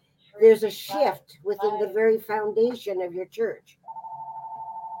 501c3, there's a shift within the very foundation of your church.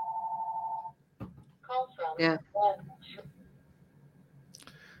 Yeah.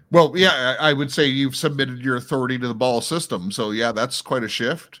 Well, yeah, I would say you've submitted your authority to the Baal system. So, yeah, that's quite a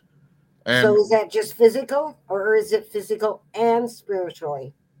shift. And so is that just physical, or is it physical and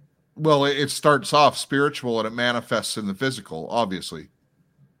spiritually? Well, it starts off spiritual and it manifests in the physical, obviously.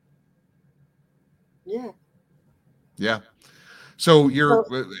 Yeah. Yeah. So you're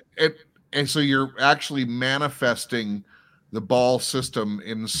actually manifesting the ball system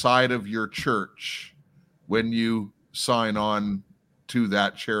inside of your church when you sign on to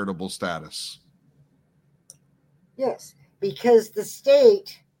that charitable status? Yes, because the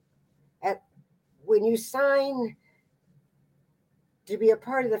state, when you sign to be a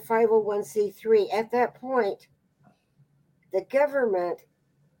part of the 501c3, at that point, the government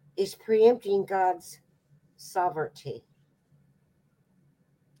is preempting God's sovereignty.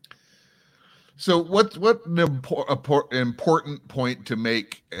 So what an important point to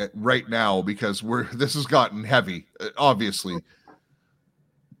make right now, because this has gotten heavy, obviously.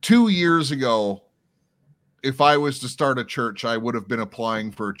 2 years ago, if I was to start a church, I would have been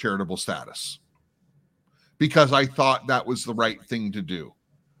applying for charitable status because I thought that was the right thing to do.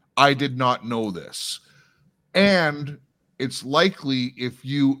 I did not know this. And it's likely if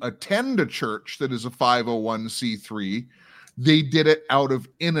you attend a church that is a 501c3, they did it out of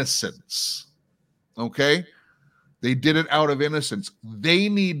innocence. Okay? They did it out of innocence. They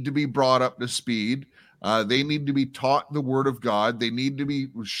need to be brought up to speed. They need to be taught the word of God. They need to be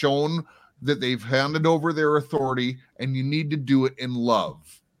shown that they've handed over their authority, and you need to do it in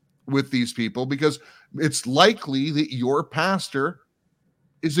love with these people, because it's likely that your pastor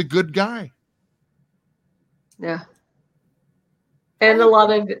is a good guy. Yeah. And a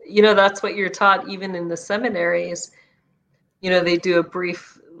lot of, that's what you're taught even in the seminaries. They do a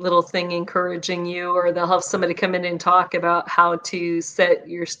brief little thing encouraging you, or they'll have somebody come in and talk about how to set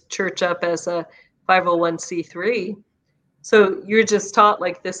your church up as a 501c3. So you're just taught,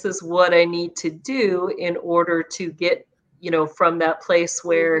 like, this is what I need to do in order to get, from that place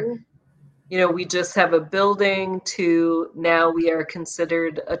where, we just have a building to now we are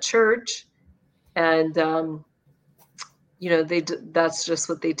considered a church. And, that's just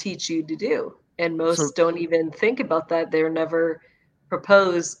what they teach you to do. And most don't even think about that. They're never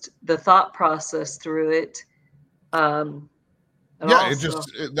proposed the thought process through it.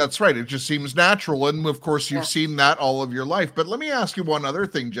 That's right. It just seems natural. And of course, you've seen that all of your life. But let me ask you one other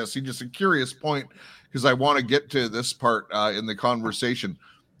thing, Jesse, just a curious point, because I want to get to this part in the conversation.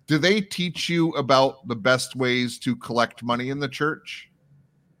 Do they teach you about the best ways to collect money in the church?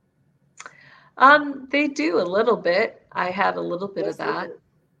 They do a little bit. I had a little bit of that.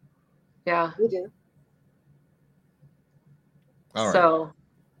 Yeah. We do. All right. So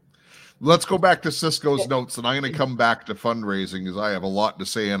let's go back to Cisco's notes, and I'm going to come back to fundraising, because I have a lot to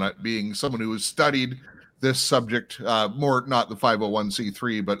say on it, being someone who has studied this subject more, not the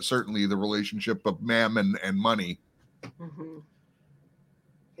 501c3, but certainly the relationship of mammon and money. Mm-hmm.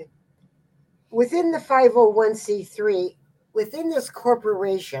 Within the 501c3, within this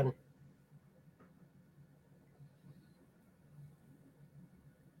corporation,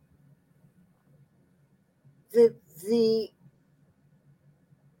 the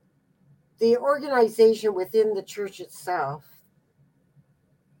organization within the church itself,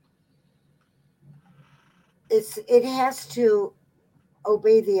 it has to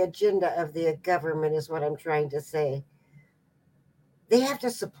obey the agenda of the government, is what I'm trying to say. They have to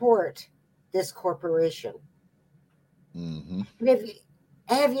support this corporation. Mm-hmm. And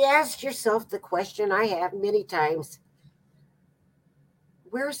have you asked yourself the question I have many times?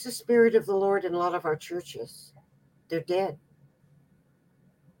 Where's the Spirit of the Lord in a lot of our churches? They're dead.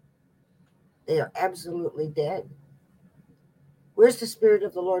 They are absolutely dead. Where's the Spirit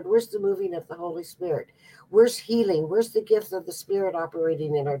of the Lord? Where's the moving of the Holy Spirit? Where's healing? Where's the gifts of the Spirit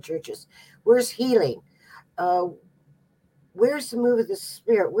operating in our churches? Where's healing? Where's the move of the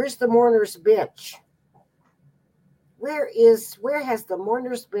Spirit? Where's the mourner's bench? Where has the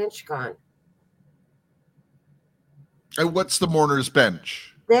mourner's bench gone? And what's the mourner's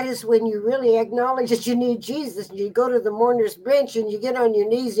bench? That is when you really acknowledge that you need Jesus, and you go to the mourner's bench and you get on your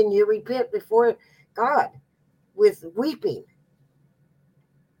knees and you repent before God with weeping.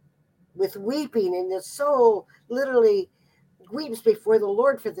 With weeping, and the soul literally weeps before the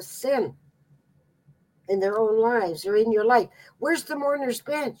Lord for the sin in their own lives or in your life. Where's the mourner's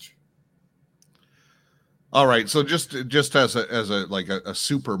bench? All right, so just as a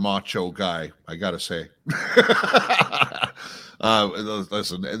super macho guy, I gotta say,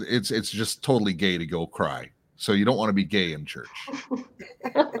 listen, it's just totally gay to go cry. So you don't want to be gay in church.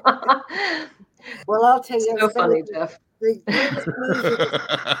 Well, I'll tell you, so funny, Jeff. One of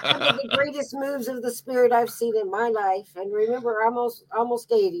the greatest moves of the Spirit I've seen in my life, and remember, I'm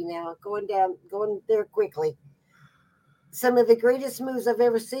almost 80 now, going there quickly. Some of the greatest moves I've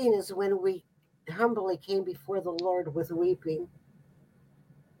ever seen is when we humbly came before the Lord with weeping.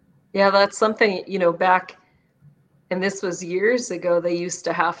 Yeah, that's something, back, and this was years ago, they used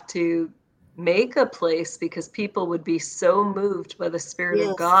to have to make a place because people would be so moved by the Spirit of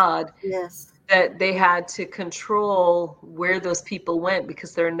Yes. God Yes. that they had to control where those people went,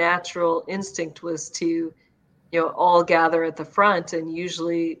 because their natural instinct was to, all gather at the front. And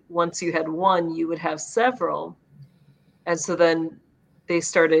usually once you had one, you would have several. And so then they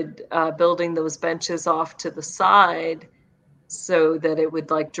started building those benches off to the side so that it would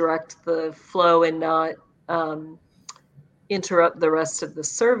like direct the flow and not interrupt the rest of the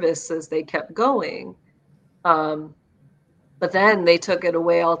service as they kept going. But then they took it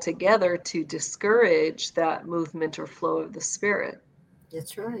away altogether to discourage that movement or flow of the Spirit.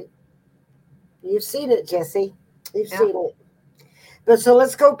 That's right. You've seen it, Jesse. You've Yeah. seen it. But so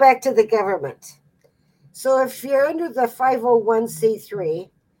let's go back to the government. So if you're under the 501c3,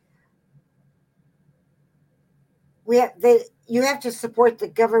 you have to support the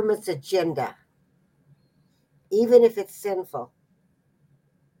government's agenda, even if it's sinful.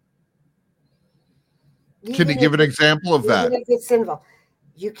 Can you give an example of that? Even if it's sinful.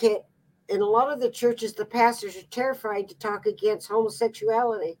 You can't. In a lot of the churches, the pastors are terrified to talk against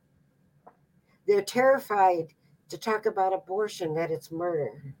homosexuality. They're terrified to talk about abortion, that it's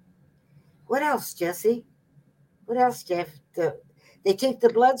murder. What else, Jesse? What else, Jeff? They take the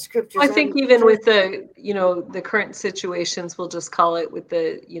blood scriptures. I think even with the, the current situations, we'll just call it, with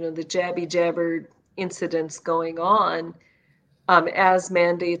the, the jabby jabber incidents going on, as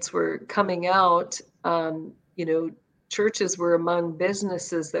mandates were coming out, churches were among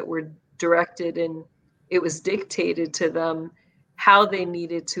businesses that were directed, and it was dictated to them how they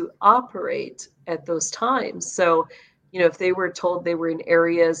needed to operate at those times. So, if they were told they were in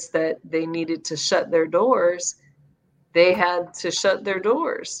areas that they needed to shut their doors, they had to shut their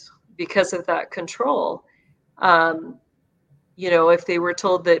doors because of that control. If they were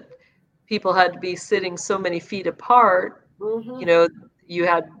told that people had to be sitting so many feet apart, you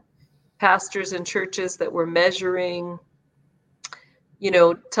had pastors in churches that were measuring,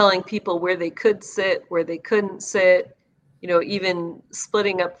 telling people where they could sit, where they couldn't sit, even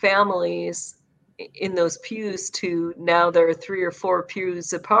splitting up families in those pews to now there are 3 or 4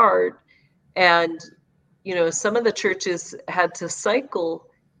 pews apart. And, some of the churches had to cycle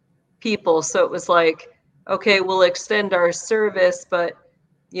people. So it was like, okay, we'll extend our service, but,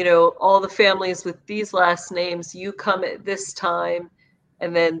 all the families with these last names, you come at this time,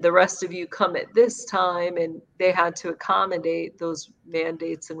 and then the rest of you come at this time. And they had to accommodate those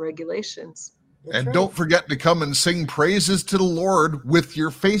mandates and regulations. And don't forget to come and sing praises to the Lord with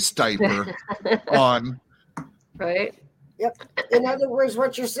your face diaper on. Right? Yep. In other words,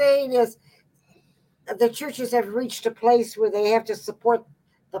 what you're saying is the churches have reached a place where they have to support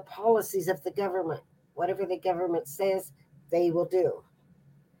the policies of the government. Whatever the government says, they will do.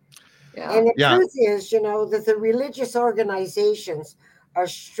 Yeah. And the truth is, that the religious organizations are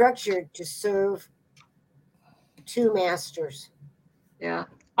structured to serve 2 masters. Yeah.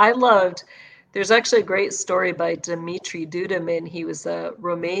 There's actually a great story by Dimitri Duduman. He was a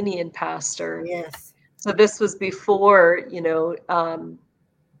Romanian pastor. Yes. So this was before,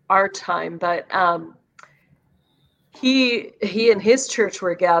 our time, but he and his church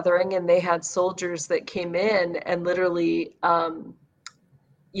were gathering, and they had soldiers that came in and literally,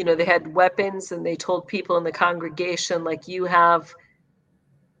 they had weapons, and they told people in the congregation, like, you have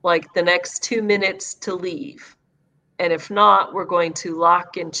like the next 2 minutes to leave. And if not, we're going to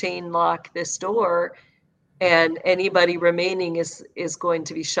lock and chain lock this door, and anybody remaining is going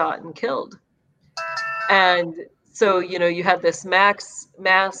to be shot and killed. And so, you had this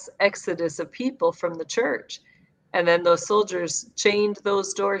mass exodus of people from the church. And then those soldiers chained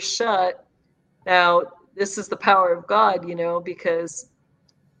those doors shut. Now, this is the power of God, because,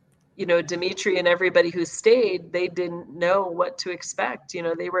 Dimitri and everybody who stayed, they didn't know what to expect.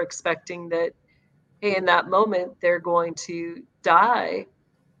 They were expecting that, hey, in that moment, they're going to die.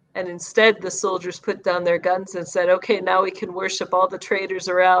 And instead, the soldiers put down their guns and said, okay, now we can worship. All the traitors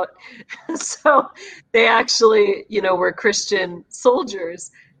are out. So they actually, were Christian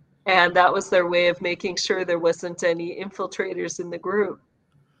soldiers. And that was their way of making sure there wasn't any infiltrators in the group.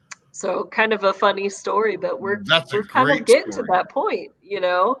 So kind of a funny story, but we're kind of getting to that point,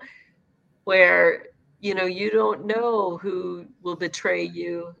 where, you don't know who will betray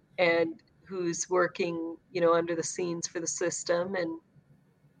you and who's working, under the scenes for the system. And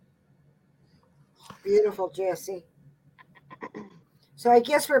beautiful, Jesse. So I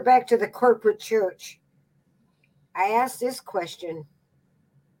guess we're back to the corporate church. I asked this question,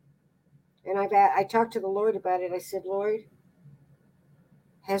 and I talked to the Lord about it. I said, Lord,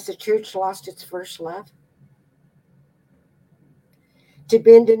 has the church lost its first love? To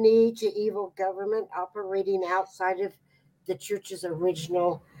bend a knee to evil government operating outside of the church's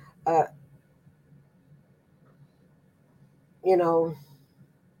original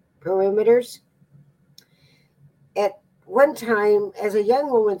perimeters. At one time, as a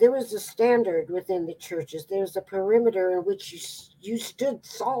young woman, there was a standard within the churches. There was a perimeter in which you stood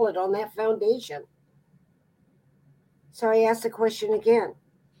solid on that foundation. So I ask the question again.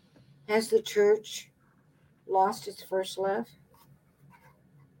 Has the church lost its first love?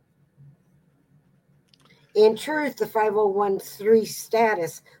 In truth, the 501(c)(3)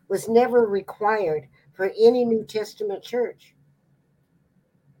 status was never required for any New Testament church.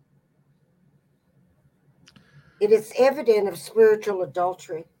 It is evident of spiritual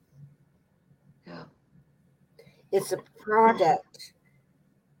adultery. Yeah. It's a product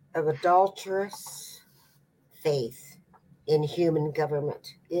of adulterous faith in human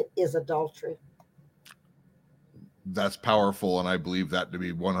government. It is adultery. That's powerful, and I believe that to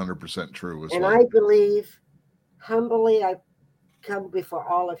be 100% true as And well. I believe, humbly, I come before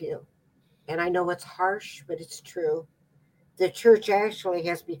all of you, and I know it's harsh, but it's true. The church actually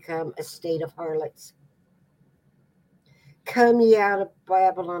has become a state of harlots. Come ye out of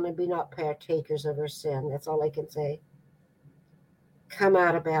Babylon and be not partakers of her sin. That's all I can say. Come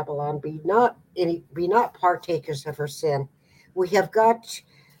out of Babylon, be not partakers of her sin. We have got,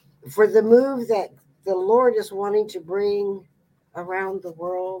 for the move that the Lord is wanting to bring around the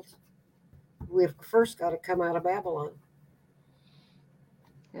world, we've first got to come out of Babylon.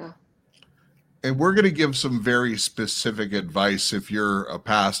 Yeah. And we're going to give some very specific advice if you're a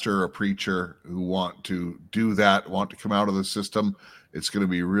pastor, a preacher who want to do that, want to come out of the system. It's going to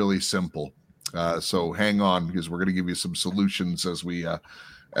be really simple. So hang on, because we're going to give you some solutions as we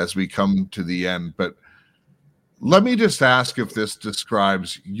come to the end. But let me just ask if this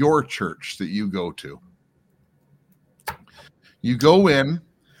describes your church that you go to. You go in,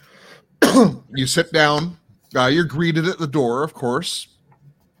 you sit down, you're greeted at the door, of course.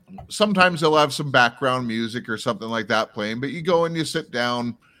 Sometimes they'll have some background music or something like that playing, but you go and you sit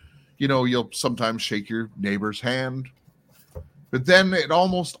down, you'll sometimes shake your neighbor's hand, but then it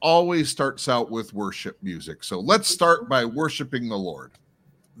almost always starts out with worship music. So let's start by worshiping the Lord.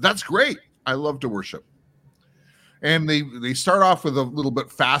 That's great. I love to worship. And they start off with a little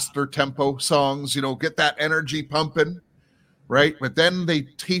bit faster tempo songs, get that energy pumping, right? But then they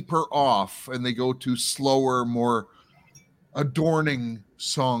taper off and they go to slower, more adorning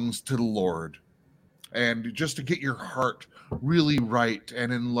songs to the Lord, and just to get your heart really right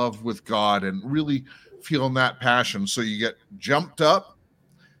and in love with God and really feeling that passion. So you get jumped up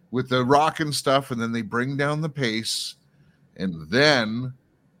with the rock and stuff, and then they bring down the pace, and then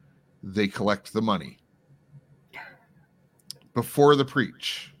they collect the money before the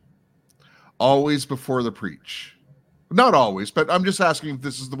preach. Always before the preach. Not always, but I'm just asking if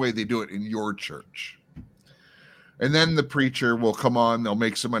this is the way they do it in your church. And then the preacher will come on, they'll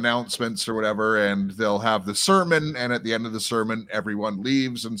make some announcements or whatever, and they'll have the sermon. And at the end of the sermon, everyone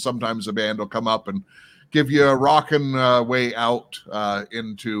leaves. And sometimes the band will come up and give you a rockin' way out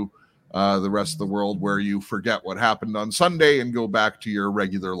into the rest of the world, where you forget what happened on Sunday and go back to your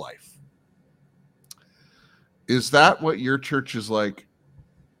regular life. Is that what your church is like?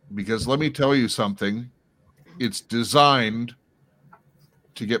 Because let me tell you something. It's designed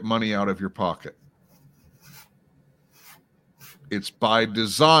to get money out of your pocket. It's by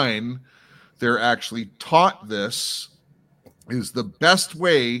design. They're actually taught this is the best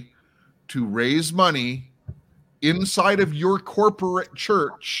way to raise money inside of your corporate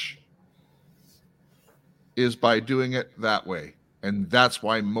church, is by doing it that way. And that's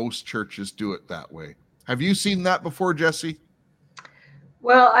why most churches do it that way. Have you seen that before, Jesse?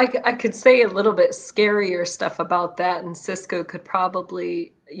 Well, I could say a little bit scarier stuff about that, and Cisco could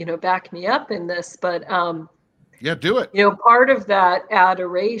probably, back me up in this, but yeah, do it. Part of that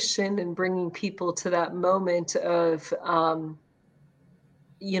adoration and bringing people to that moment of,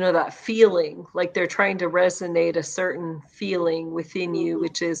 that feeling, like they're trying to resonate a certain feeling within you,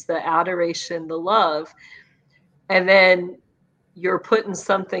 which is the adoration, the love. And then you're putting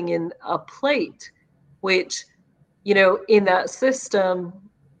something in a plate, which, in that system,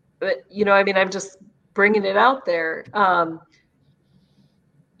 but, I'm just bringing it out there.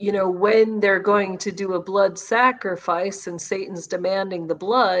 When they're going to do a blood sacrifice and Satan's demanding the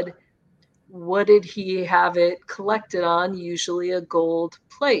blood, what did he have it collected on? Usually a gold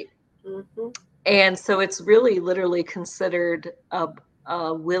plate. Mm-hmm. And so it's really literally considered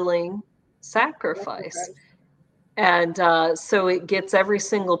a willing sacrifice. And so it gets every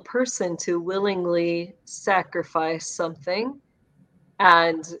single person to willingly sacrifice something.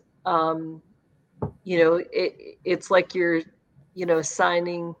 And, it's like you're,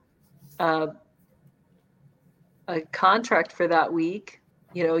 signing a contract for that week.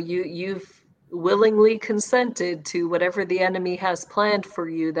 You've willingly consented to whatever the enemy has planned for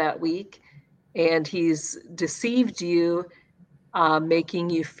you that week, and he's deceived you, making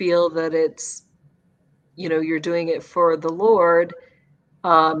you feel that it's, you're doing it for the Lord.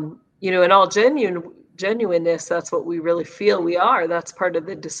 In all genuineness, that's what we really feel we are. That's part of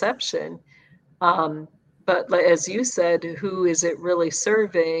the deception. But as you said, who is it really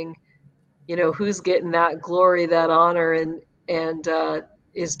serving? Who's getting that glory, that honor, and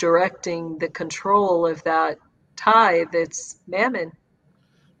is directing the control of that tithe? It's Mammon.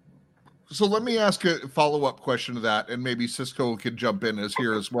 So let me ask a follow-up question to that, and maybe Cisco can jump in as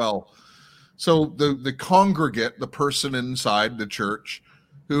here as well. So the congregate, the person inside the church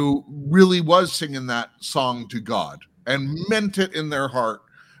who really was singing that song to God and meant it in their heart,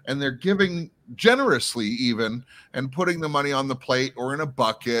 and they're giving generously even, and putting the money on the plate or in a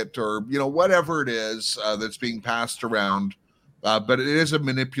bucket or, whatever it is that's being passed around. But it is a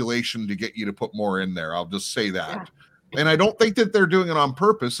manipulation to get you to put more in there. I'll just say that. Yeah. And I don't think that they're doing it on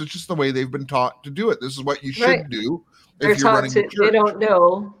purpose. It's just the way they've been taught to do it. This is what you should do if you're running a church. They don't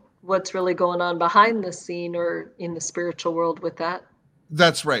know what's really going on behind the scene or in the spiritual world with that.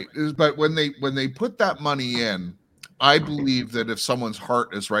 That's right. But when they put that money in, I believe that if someone's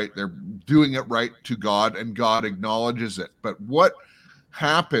heart is right, they're doing it right to God, and God acknowledges it. But what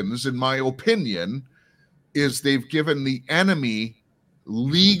happens, in my opinion, is they've given the enemy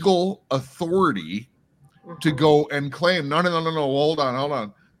legal authority to go and claim, no, hold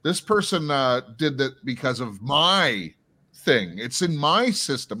on. This person did that because of my thing. It's in my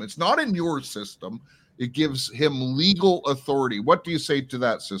system. It's not in your system. It gives him legal authority. What do you say to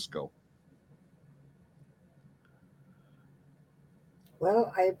that, Cisco?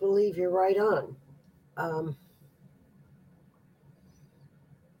 Well, I believe you're right on.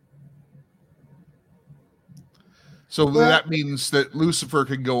 That means that Lucifer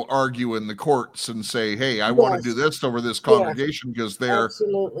can go argue in the courts and say, hey, I want to do this over this congregation because they're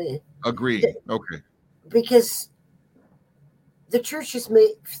absolutely agreeing. Okay. Because the church has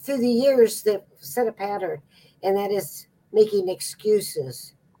made, through the years, they've set a pattern, and that is making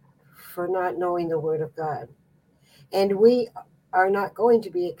excuses for not knowing the Word of God. And we are not going to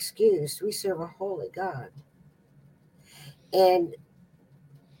be excused. We serve a holy God. And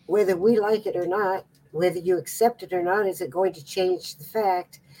whether we like it or not, whether you accept it or not, is it going to change the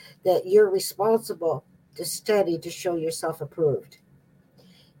fact that you're responsible to study to show yourself approved?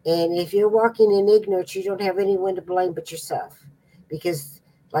 And if you're walking in ignorance, you don't have anyone to blame but yourself. Because,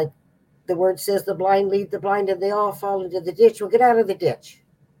 like the word says, the blind lead the blind and they all fall into the ditch. Well, get out of the ditch.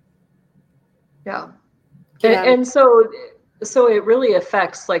 Yeah. And so it really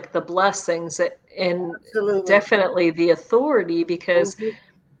affects like the blessings and absolutely. Definitely the authority, because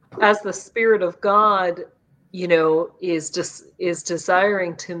as the Spirit of God, is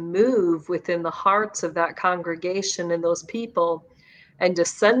desiring to move within the hearts of that congregation and those people, and to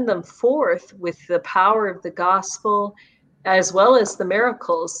send them forth with the power of the gospel, as well as the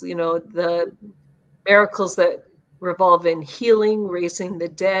miracles, the miracles that revolve in healing, raising the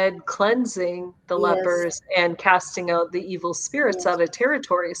dead, cleansing the lepers, and casting out the evil spirits out of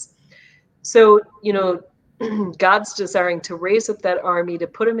territories. So, God's desiring to raise up that army, to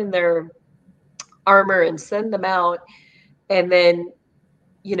put them in their armor and send them out. And then,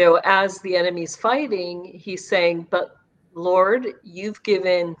 as the enemy's fighting, he's saying, but Lord, you've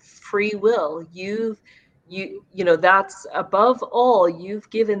given free will. That's above all, you've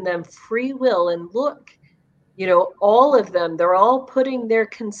given them free will. And look, all of them, they're all putting their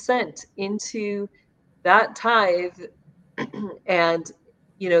consent into that tithe. And,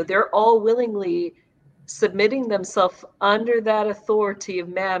 they're all willingly submitting themselves under that authority of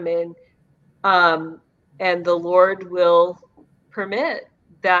Mammon, and the Lord will permit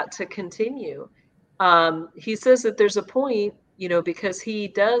that to continue. He says that there's a point, because he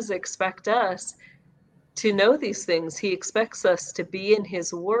does expect us to know these things. He expects us to be in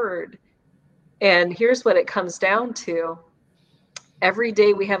his word. And here's what it comes down to. Every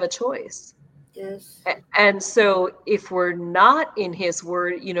day we have a choice. Yes. And so if we're not in his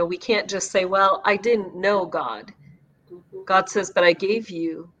word, we can't just say, well, I didn't know God. Mm-hmm. God says, but I gave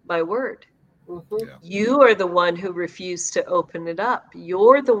you my word. Mm-hmm. Yeah. You are the one who refused to open it up.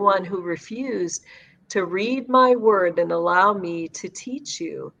 You're the one who refused to read my word and allow me to teach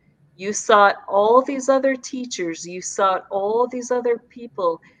you. You sought all these other teachers. You sought all these other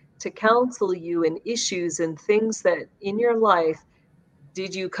people to counsel you in issues and things that in your life.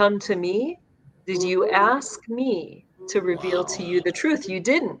 Did you come to me? Did you ask me to reveal to you the truth? You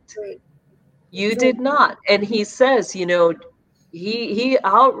didn't. You did not. And he says, he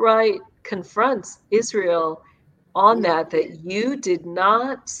outright confronts Israel on that you did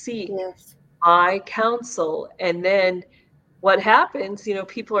not seek my counsel. And then what happens,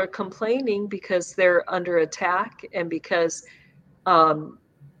 people are complaining because they're under attack, and because,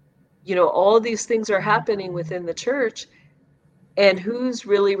 all these things are happening within the church. And who's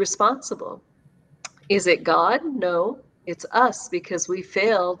really responsible? Is it God? No, it's us, because we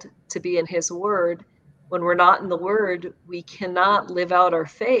failed to be in his word. When we're not in the word, we cannot live out our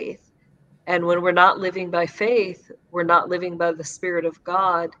faith. And when we're not living by faith, we're not living by the Spirit of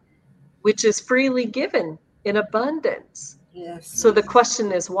God, which is freely given in abundance. Yes. So the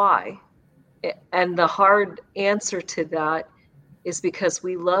question is why? And the hard answer to that is because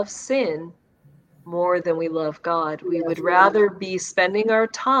we love sin more than we love God. We would rather be spending our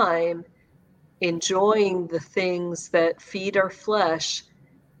time enjoying the things that feed our flesh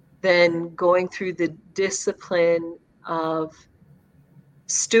than going through the discipline of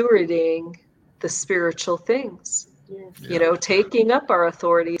stewarding the spiritual things. Yeah. Taking up our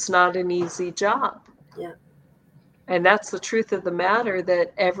authority. It's not an easy job. Yeah. And that's the truth of the matter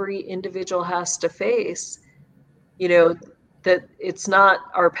that every individual has to face. That it's not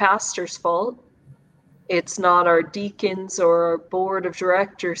our pastor's fault. It's not our deacons or our board of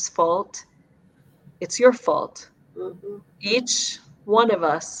directors' fault. It's your fault. Mm-hmm. Each one of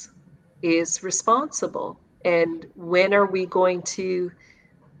us is responsible. And when are we going to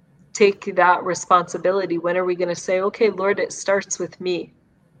take that responsibility? When are we going to say, okay, Lord, it starts with me.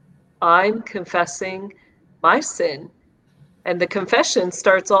 I'm confessing my sin. And the confession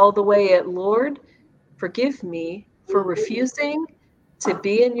starts all the way at, Lord, forgive me for refusing to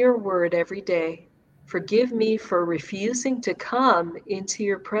be in your word every day. Forgive me for refusing to come into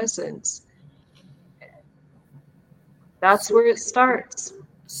your presence. That's where it starts.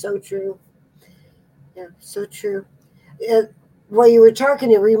 So true. Yeah, so true. While you were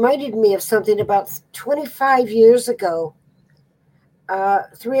talking, it reminded me of something about 25 years ago.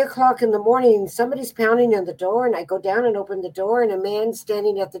 3:00 in the morning, somebody's pounding on the door, and I go down and open the door, and a man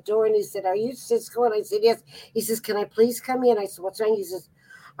standing at the door, and he said, "Are you Cisco?" And I said, "Yes." He says, "Can I please come in?" I said, "What's wrong?" He says,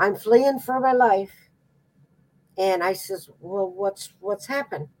 "I'm fleeing for my life." And I says, "Well, what's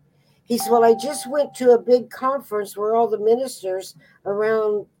happened?" He said, "Well, I just went to a big conference where all the ministers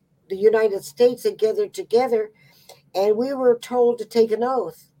around the United States had gathered together, and we were told to take an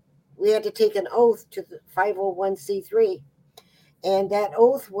oath. We had to take an oath to the 501c3. And that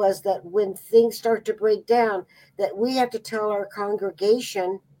oath was that when things start to break down, that we have to tell our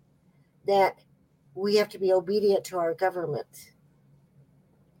congregation that we have to be obedient to our government."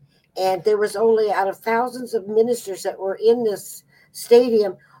 And there was only, out of thousands of ministers that were in this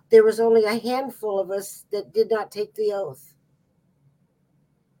stadium, there was only a handful of us that did not take the oath.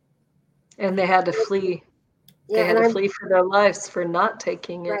 And they had to flee. Yeah, they had to flee for their lives for not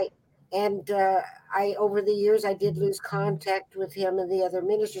taking it. Right. And over the years, I did lose contact with him and the other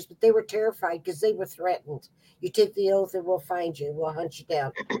ministers, but they were terrified because they were threatened. You take the oath and we'll find you. We'll hunt you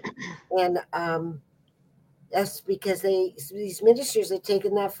down. And that's because these ministers had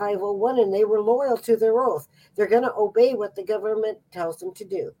taken that 501 and they were loyal to their oath. They're going to obey what the government tells them to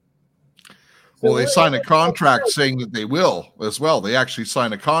do. Well, they sign a contract saying that they will as well. They actually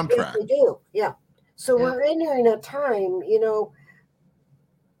sign a contract. Yes, they do. Yeah. So we're entering a time,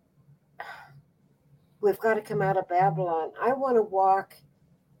 we've got to come out of Babylon. I want to walk,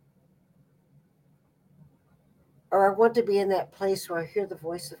 or I want to be in that place where I hear the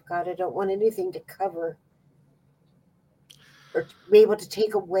voice of God. I don't want anything to cover or to be able to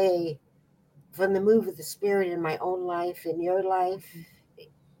take away from the move of the Spirit in my own life, in your life,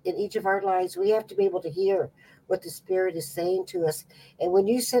 in each of our lives. We have to be able to hear what the Spirit is saying to us. And when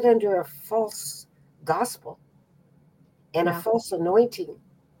you sit under a false gospel and a false anointing,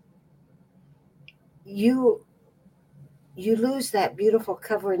 you lose that beautiful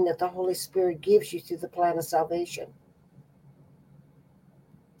covering that the Holy Spirit gives you through the plan of salvation.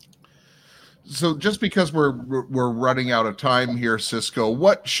 So just because we're running out of time here, Cisco,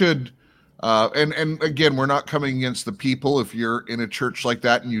 what should and again, we're not coming against the people. If you're in a church like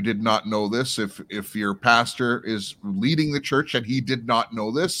that and you did not know this, if your pastor is leading the church and he did not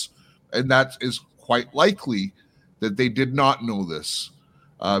know this, and that is quite likely that they did not know this,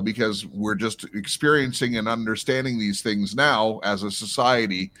 because we're just experiencing and understanding these things now as a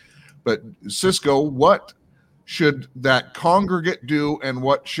society. But Cisco, what should that congregate do, and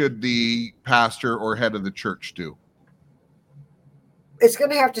what should the pastor or head of the church do? It's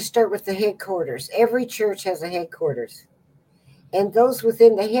going to have to start with the headquarters. Every church has a headquarters. And those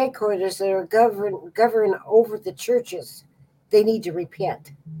within the headquarters that are govern over the churches, they need to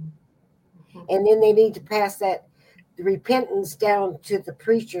repent. And then they need to pass that repentance down to the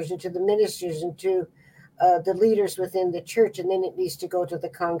preachers and to the ministers and to the leaders within the church, and then it needs to go to the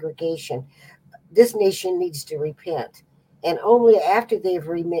congregation. This nation needs to repent. And only after they've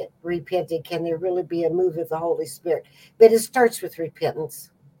repented can there really be a move of the Holy Spirit. But it starts with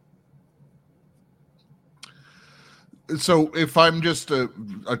repentance. So if I'm just a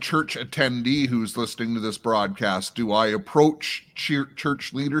church attendee who's listening to this broadcast, do I approach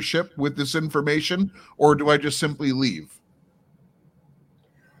church leadership with this information, or do I just simply leave?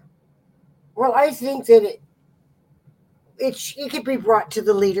 Well, I think that it could be brought to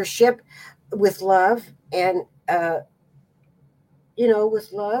the leadership with love and,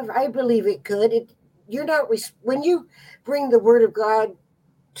 with love. I believe it could. When you bring the word of God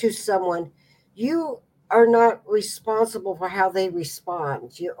to someone, you are not responsible for how they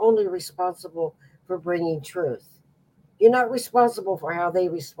respond. You're only responsible for bringing truth. You're not responsible for how they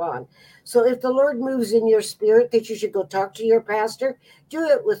respond. So if the Lord moves in your spirit that you should go talk to your pastor, do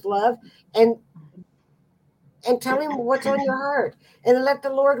it with love and tell him what's on your heart and let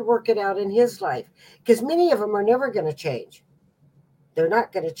the Lord work it out in his life. Because many of them are never going to change. They're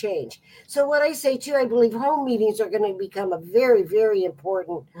not going to change. So what I say too, I believe home meetings are going to become a very, very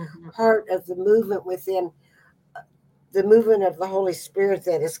important part of the movement within the movement of the Holy Spirit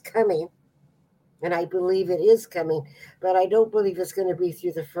that is coming. And I believe it is coming, but I don't believe it's going to be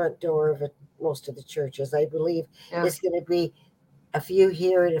through the front door of most of the churches. I believe it's going to be a few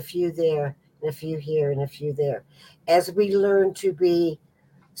here and a few there, and a few here and a few there. As we learn to be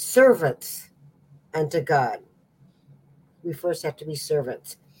servants unto God, we first have to be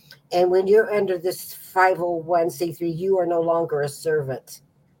servants. And when you're under this 501c3, you are no longer a servant.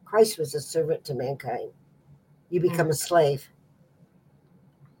 Christ was a servant to mankind. You become a slave.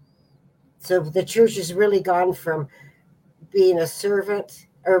 So the church has really gone from being a servant,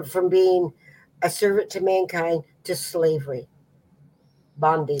 or from being a servant to mankind, to slavery.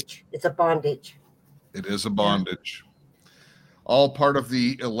 Bondage. It's a bondage. It is a bondage. All part of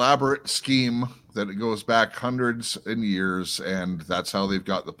the elaborate scheme that it goes back hundreds and years, and that's how they've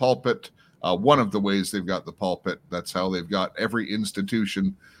got the pulpit. One of the ways they've got the pulpit. That's how they've got every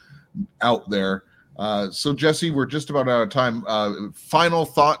institution out there. So Jesse, we're just about out of time. Final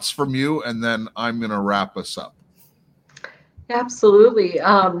thoughts from you, and then I'm going to wrap us up. Absolutely.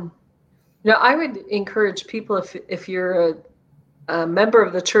 I would encourage people, if you're a member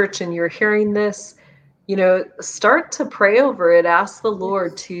of the church and you're hearing this, start to pray over it. Ask the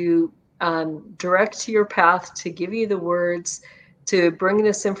Lord to direct your path, to give you the words, to bring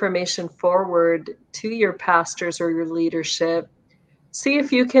this information forward to your pastors or your leadership. See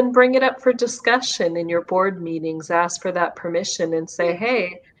if you can bring it up for discussion in your board meetings. Ask for that permission and say,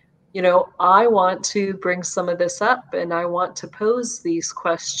 hey, I want to bring some of this up and I want to pose these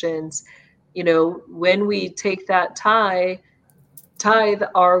questions. When we take that tithe,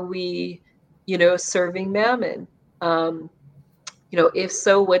 are we, serving mammon? If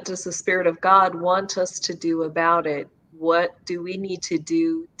so, what does the Spirit of God want us to do about it? What do we need to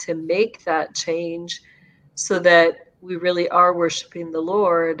do to make that change so that we really are worshiping the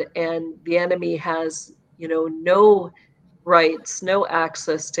Lord and the enemy has, no rights, no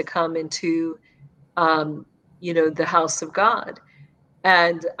access to come into, the house of God.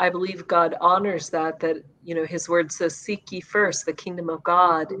 And I believe God honors that his word says, seek ye first the kingdom of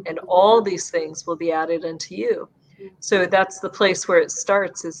God, and all these things will be added unto you. So that's the place where it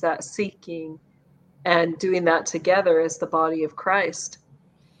starts, is that seeking and doing that together as the body of Christ.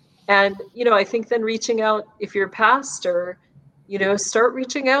 And, I think then reaching out, if you're a pastor, start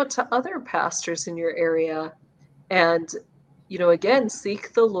reaching out to other pastors in your area and, again,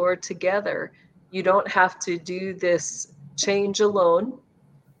 seek the Lord together. You don't have to do this change alone.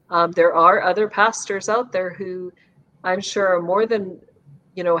 There are other pastors out there who I'm sure are more than,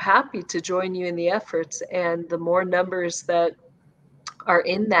 happy to join you in the efforts. And the more numbers that are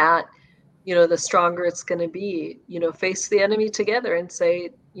in that, the stronger it's going to be. Face the enemy together and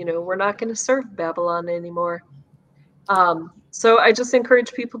say, we're not going to serve Babylon anymore. So I just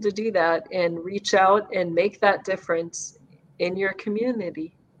encourage people to do that and reach out and make that difference in your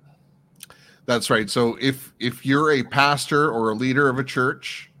community. That's right. So if you're a pastor or a leader of a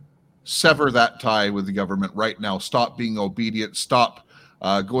church, sever that tie with the government right now. Stop being obedient. Stop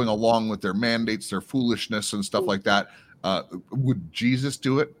going along with their mandates, their foolishness and stuff like that. Would Jesus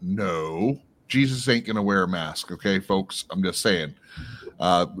do it? No. Jesus ain't going to wear a mask. Okay, folks, I'm just saying.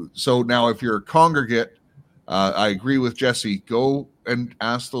 So now if you're a congregate, I agree with Jesse. Go and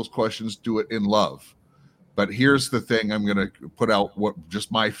ask those questions. Do it in love. But here's the thing I'm going to put out what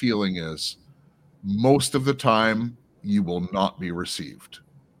just my feeling is. Most of the time, you will not be received.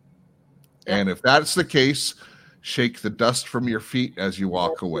 And if that's the case, shake the dust from your feet as you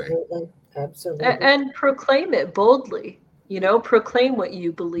walk away. Absolutely. And proclaim it boldly. Proclaim what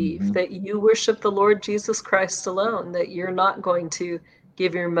you believe, that you worship the Lord Jesus Christ alone, that you're not going to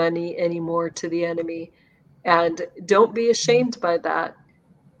give your money anymore to the enemy. And don't be ashamed by that.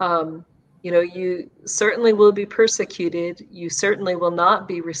 You certainly will be persecuted. You certainly will not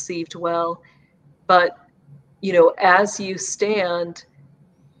be received well. But, as you stand,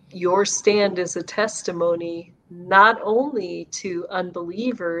 your stand is a testimony not only to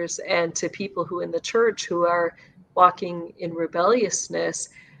unbelievers and to people who in the church who are walking in rebelliousness,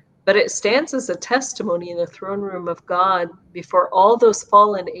 but it stands as a testimony in the throne room of God before all those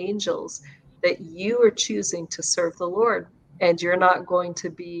fallen angels that you are choosing to serve the Lord, and you're not going to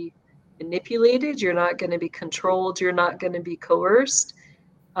be manipulated, you're not going to be controlled, you're not going to be coerced.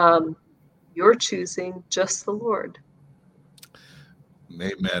 You're choosing just the Lord.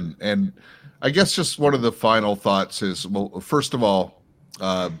 Amen. And I guess just one of the final thoughts is, well, first of all,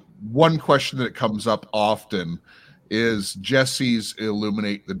 one question that comes up often is Jesse's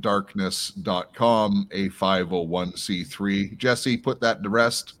illuminatethedarkness.com, a 501c3. Jesse, put that to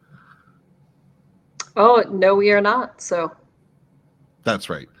rest. Oh, no, we are not. So that's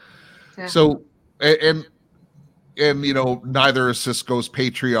right. Yeah. So, and neither is Cisco's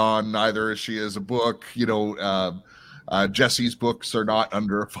Patreon, neither is she as a book. Jesse's books are not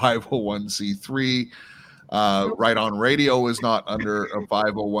under a 501c3. Right On Radio is not under a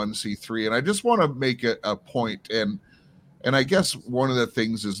 501c3. And I just want to make a point. And I guess one of the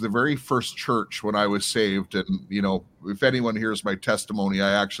things is the very first church when I was saved, and, if anyone hears my testimony,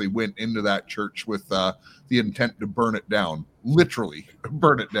 I actually went into that church with the intent to burn it down, literally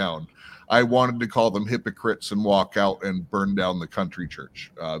burn it down. I wanted to call them hypocrites and walk out and burn down the country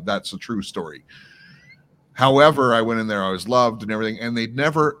church. That's a true story. However, I went in there, I was loved and everything, and they'd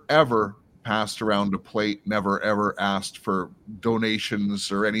never, ever passed around a plate, never, ever asked for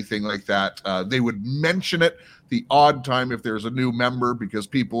donations or anything like that. They would mention it the odd time if there's a new member because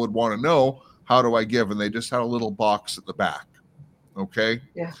people would want to know, how do I give? And they just had a little box at the back. Okay?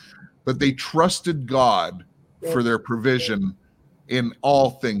 Yeah. But they trusted God for their provision in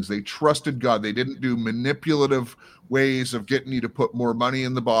all things. They trusted God. They didn't do manipulative ways of getting you to put more money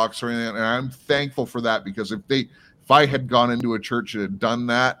in the box or anything. And I'm thankful for that, because if I had gone into a church and had done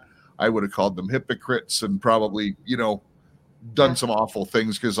that, I would have called them hypocrites and probably, done some awful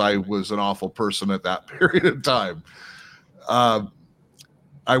things, because I was an awful person at that period of time.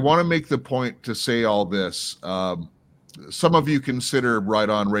 I want to make the point to say all this. Some of you consider Right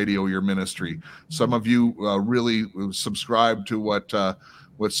On Radio your ministry. Some of you really subscribe to what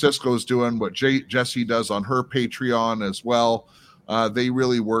Cisco's doing, what Jesse does on her Patreon as well. They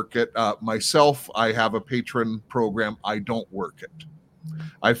really work it. Myself, I have a patron program. I don't work it.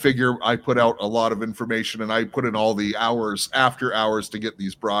 I figure I put out a lot of information and I put in all the hours after hours to get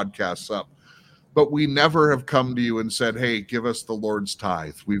these broadcasts up. But we never have come to you and said, hey, give us the Lord's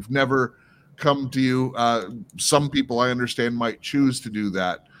tithe. We've never come to you. Some people, I understand, might choose to do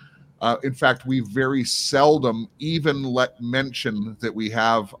that. In fact, we very seldom even mention that we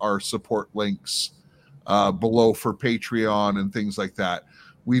have our support links below for Patreon and things like that.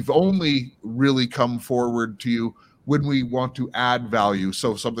 We've only really come forward to you when we want to add value.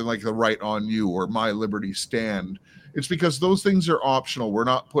 So something like the Right On You or My Liberty Stand. It's because those things are optional. We're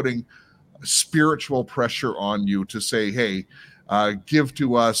not putting spiritual pressure on you to say, hey, give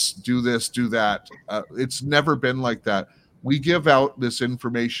to us, do this, do that. It's never been like that. We give out this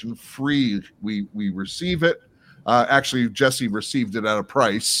information free. We receive it. Actually, Jesse received it at a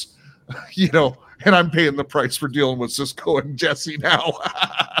price, and I'm paying the price for dealing with Cisco and Jesse now.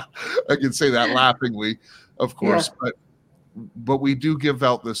 I can say that laughingly, of course, but we do give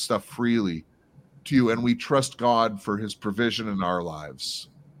out this stuff freely to you, and we trust God for his provision in our lives.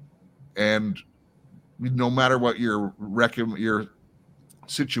 And no matter what your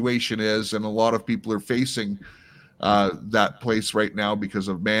situation is, and a lot of people are facing that place right now because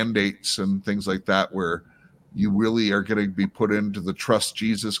of mandates and things like that, where you really are going to be put into the Trust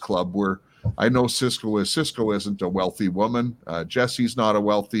Jesus Club, where I know Cisco isn't a wealthy woman. Jesse's not a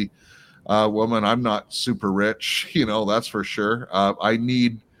wealthy woman. I'm not super rich, that's for sure. I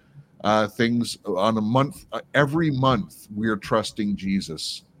need things on a month. Every month we're trusting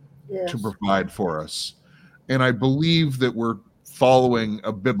Jesus to provide for us. And I believe that we're following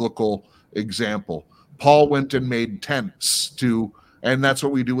a biblical example. Paul went and made tents and that's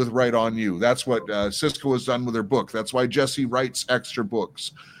what we do with Right On You. That's what Cisco has done with her book. That's why Jesse writes extra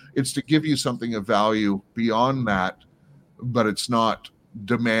books. It's to give you something of value beyond that, but it's not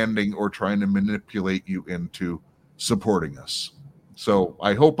demanding or trying to manipulate you into supporting us. So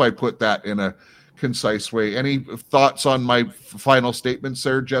I hope I put that in a concise way. Any thoughts on my final statements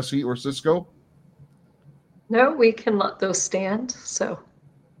there, Jesse or Cisco? No, we can let those stand. So,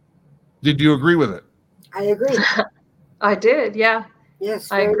 did you agree with it? I agree. I did, yeah.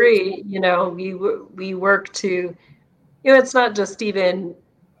 Yes, I agree. We work to, it's not just even,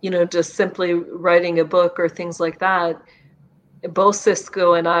 just simply writing a book or things like that. Both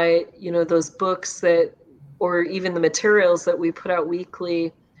Cisco and I, those books or even the materials that we put out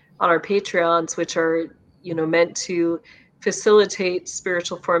weekly on our Patreons, which are, meant to facilitate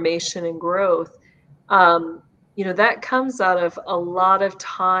spiritual formation and growth. That comes out of a lot of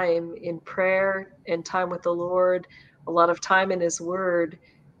time in prayer and time with the Lord, a lot of time in His Word.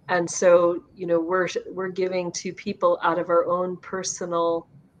 And so, we're giving to people out of our own personal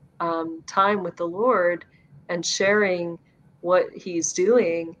time with the Lord and sharing what He's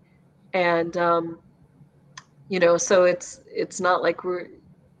doing. And, so it's not like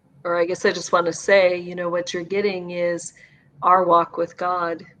I guess I just want to say, what you're getting is our walk with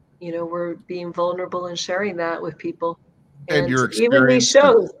God. We're being vulnerable and sharing that with people. And your even these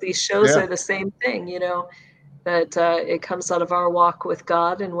shows yeah. are the same thing, that it comes out of our walk with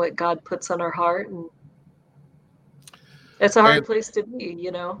God and what God puts on our heart. And it's a hard place to be,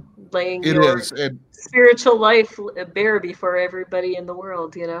 laying your spiritual life bare before everybody in the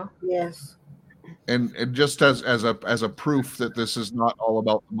world, Yes. And just as a proof that this is not all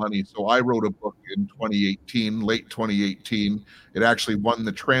about the money. So I wrote a book in 2018, late 2018. It actually won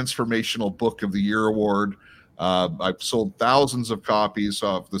the Transformational Book of the Year award. I've sold thousands of copies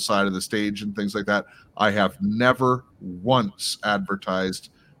off the side of the stage and things like that. I have never once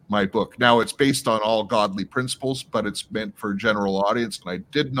advertised my book. Now, it's based on all godly principles, but it's meant for a general audience. And I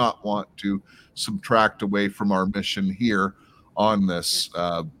did not want to subtract away from our mission here on this.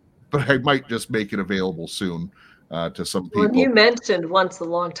 But I might just make it available soon to some people. Well, you mentioned once a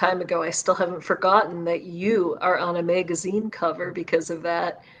long time ago, I still haven't forgotten that you are on a magazine cover because of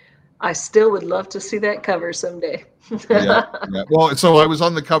that. I still would love to see that cover someday. Yeah. Well, so I was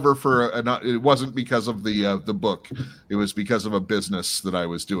on the cover for it wasn't because of the book. It was because of a business that I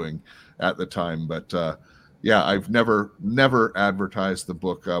was doing at the time. But yeah, I've never advertised the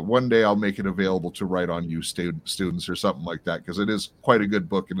book. One day I'll make it available to write on you students or something like that, because it is quite a good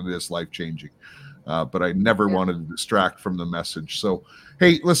book and it is life-changing. But I never wanted to distract from the message. So,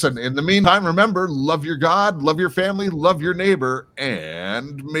 hey, listen, in the meantime, remember, love your God, love your family, love your neighbor,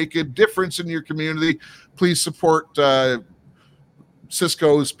 and make a difference in your community. Please support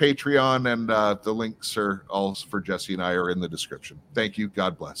Cisco's Patreon, and the links are all for Jesse and I are in the description. Thank you.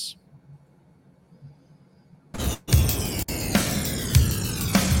 God bless.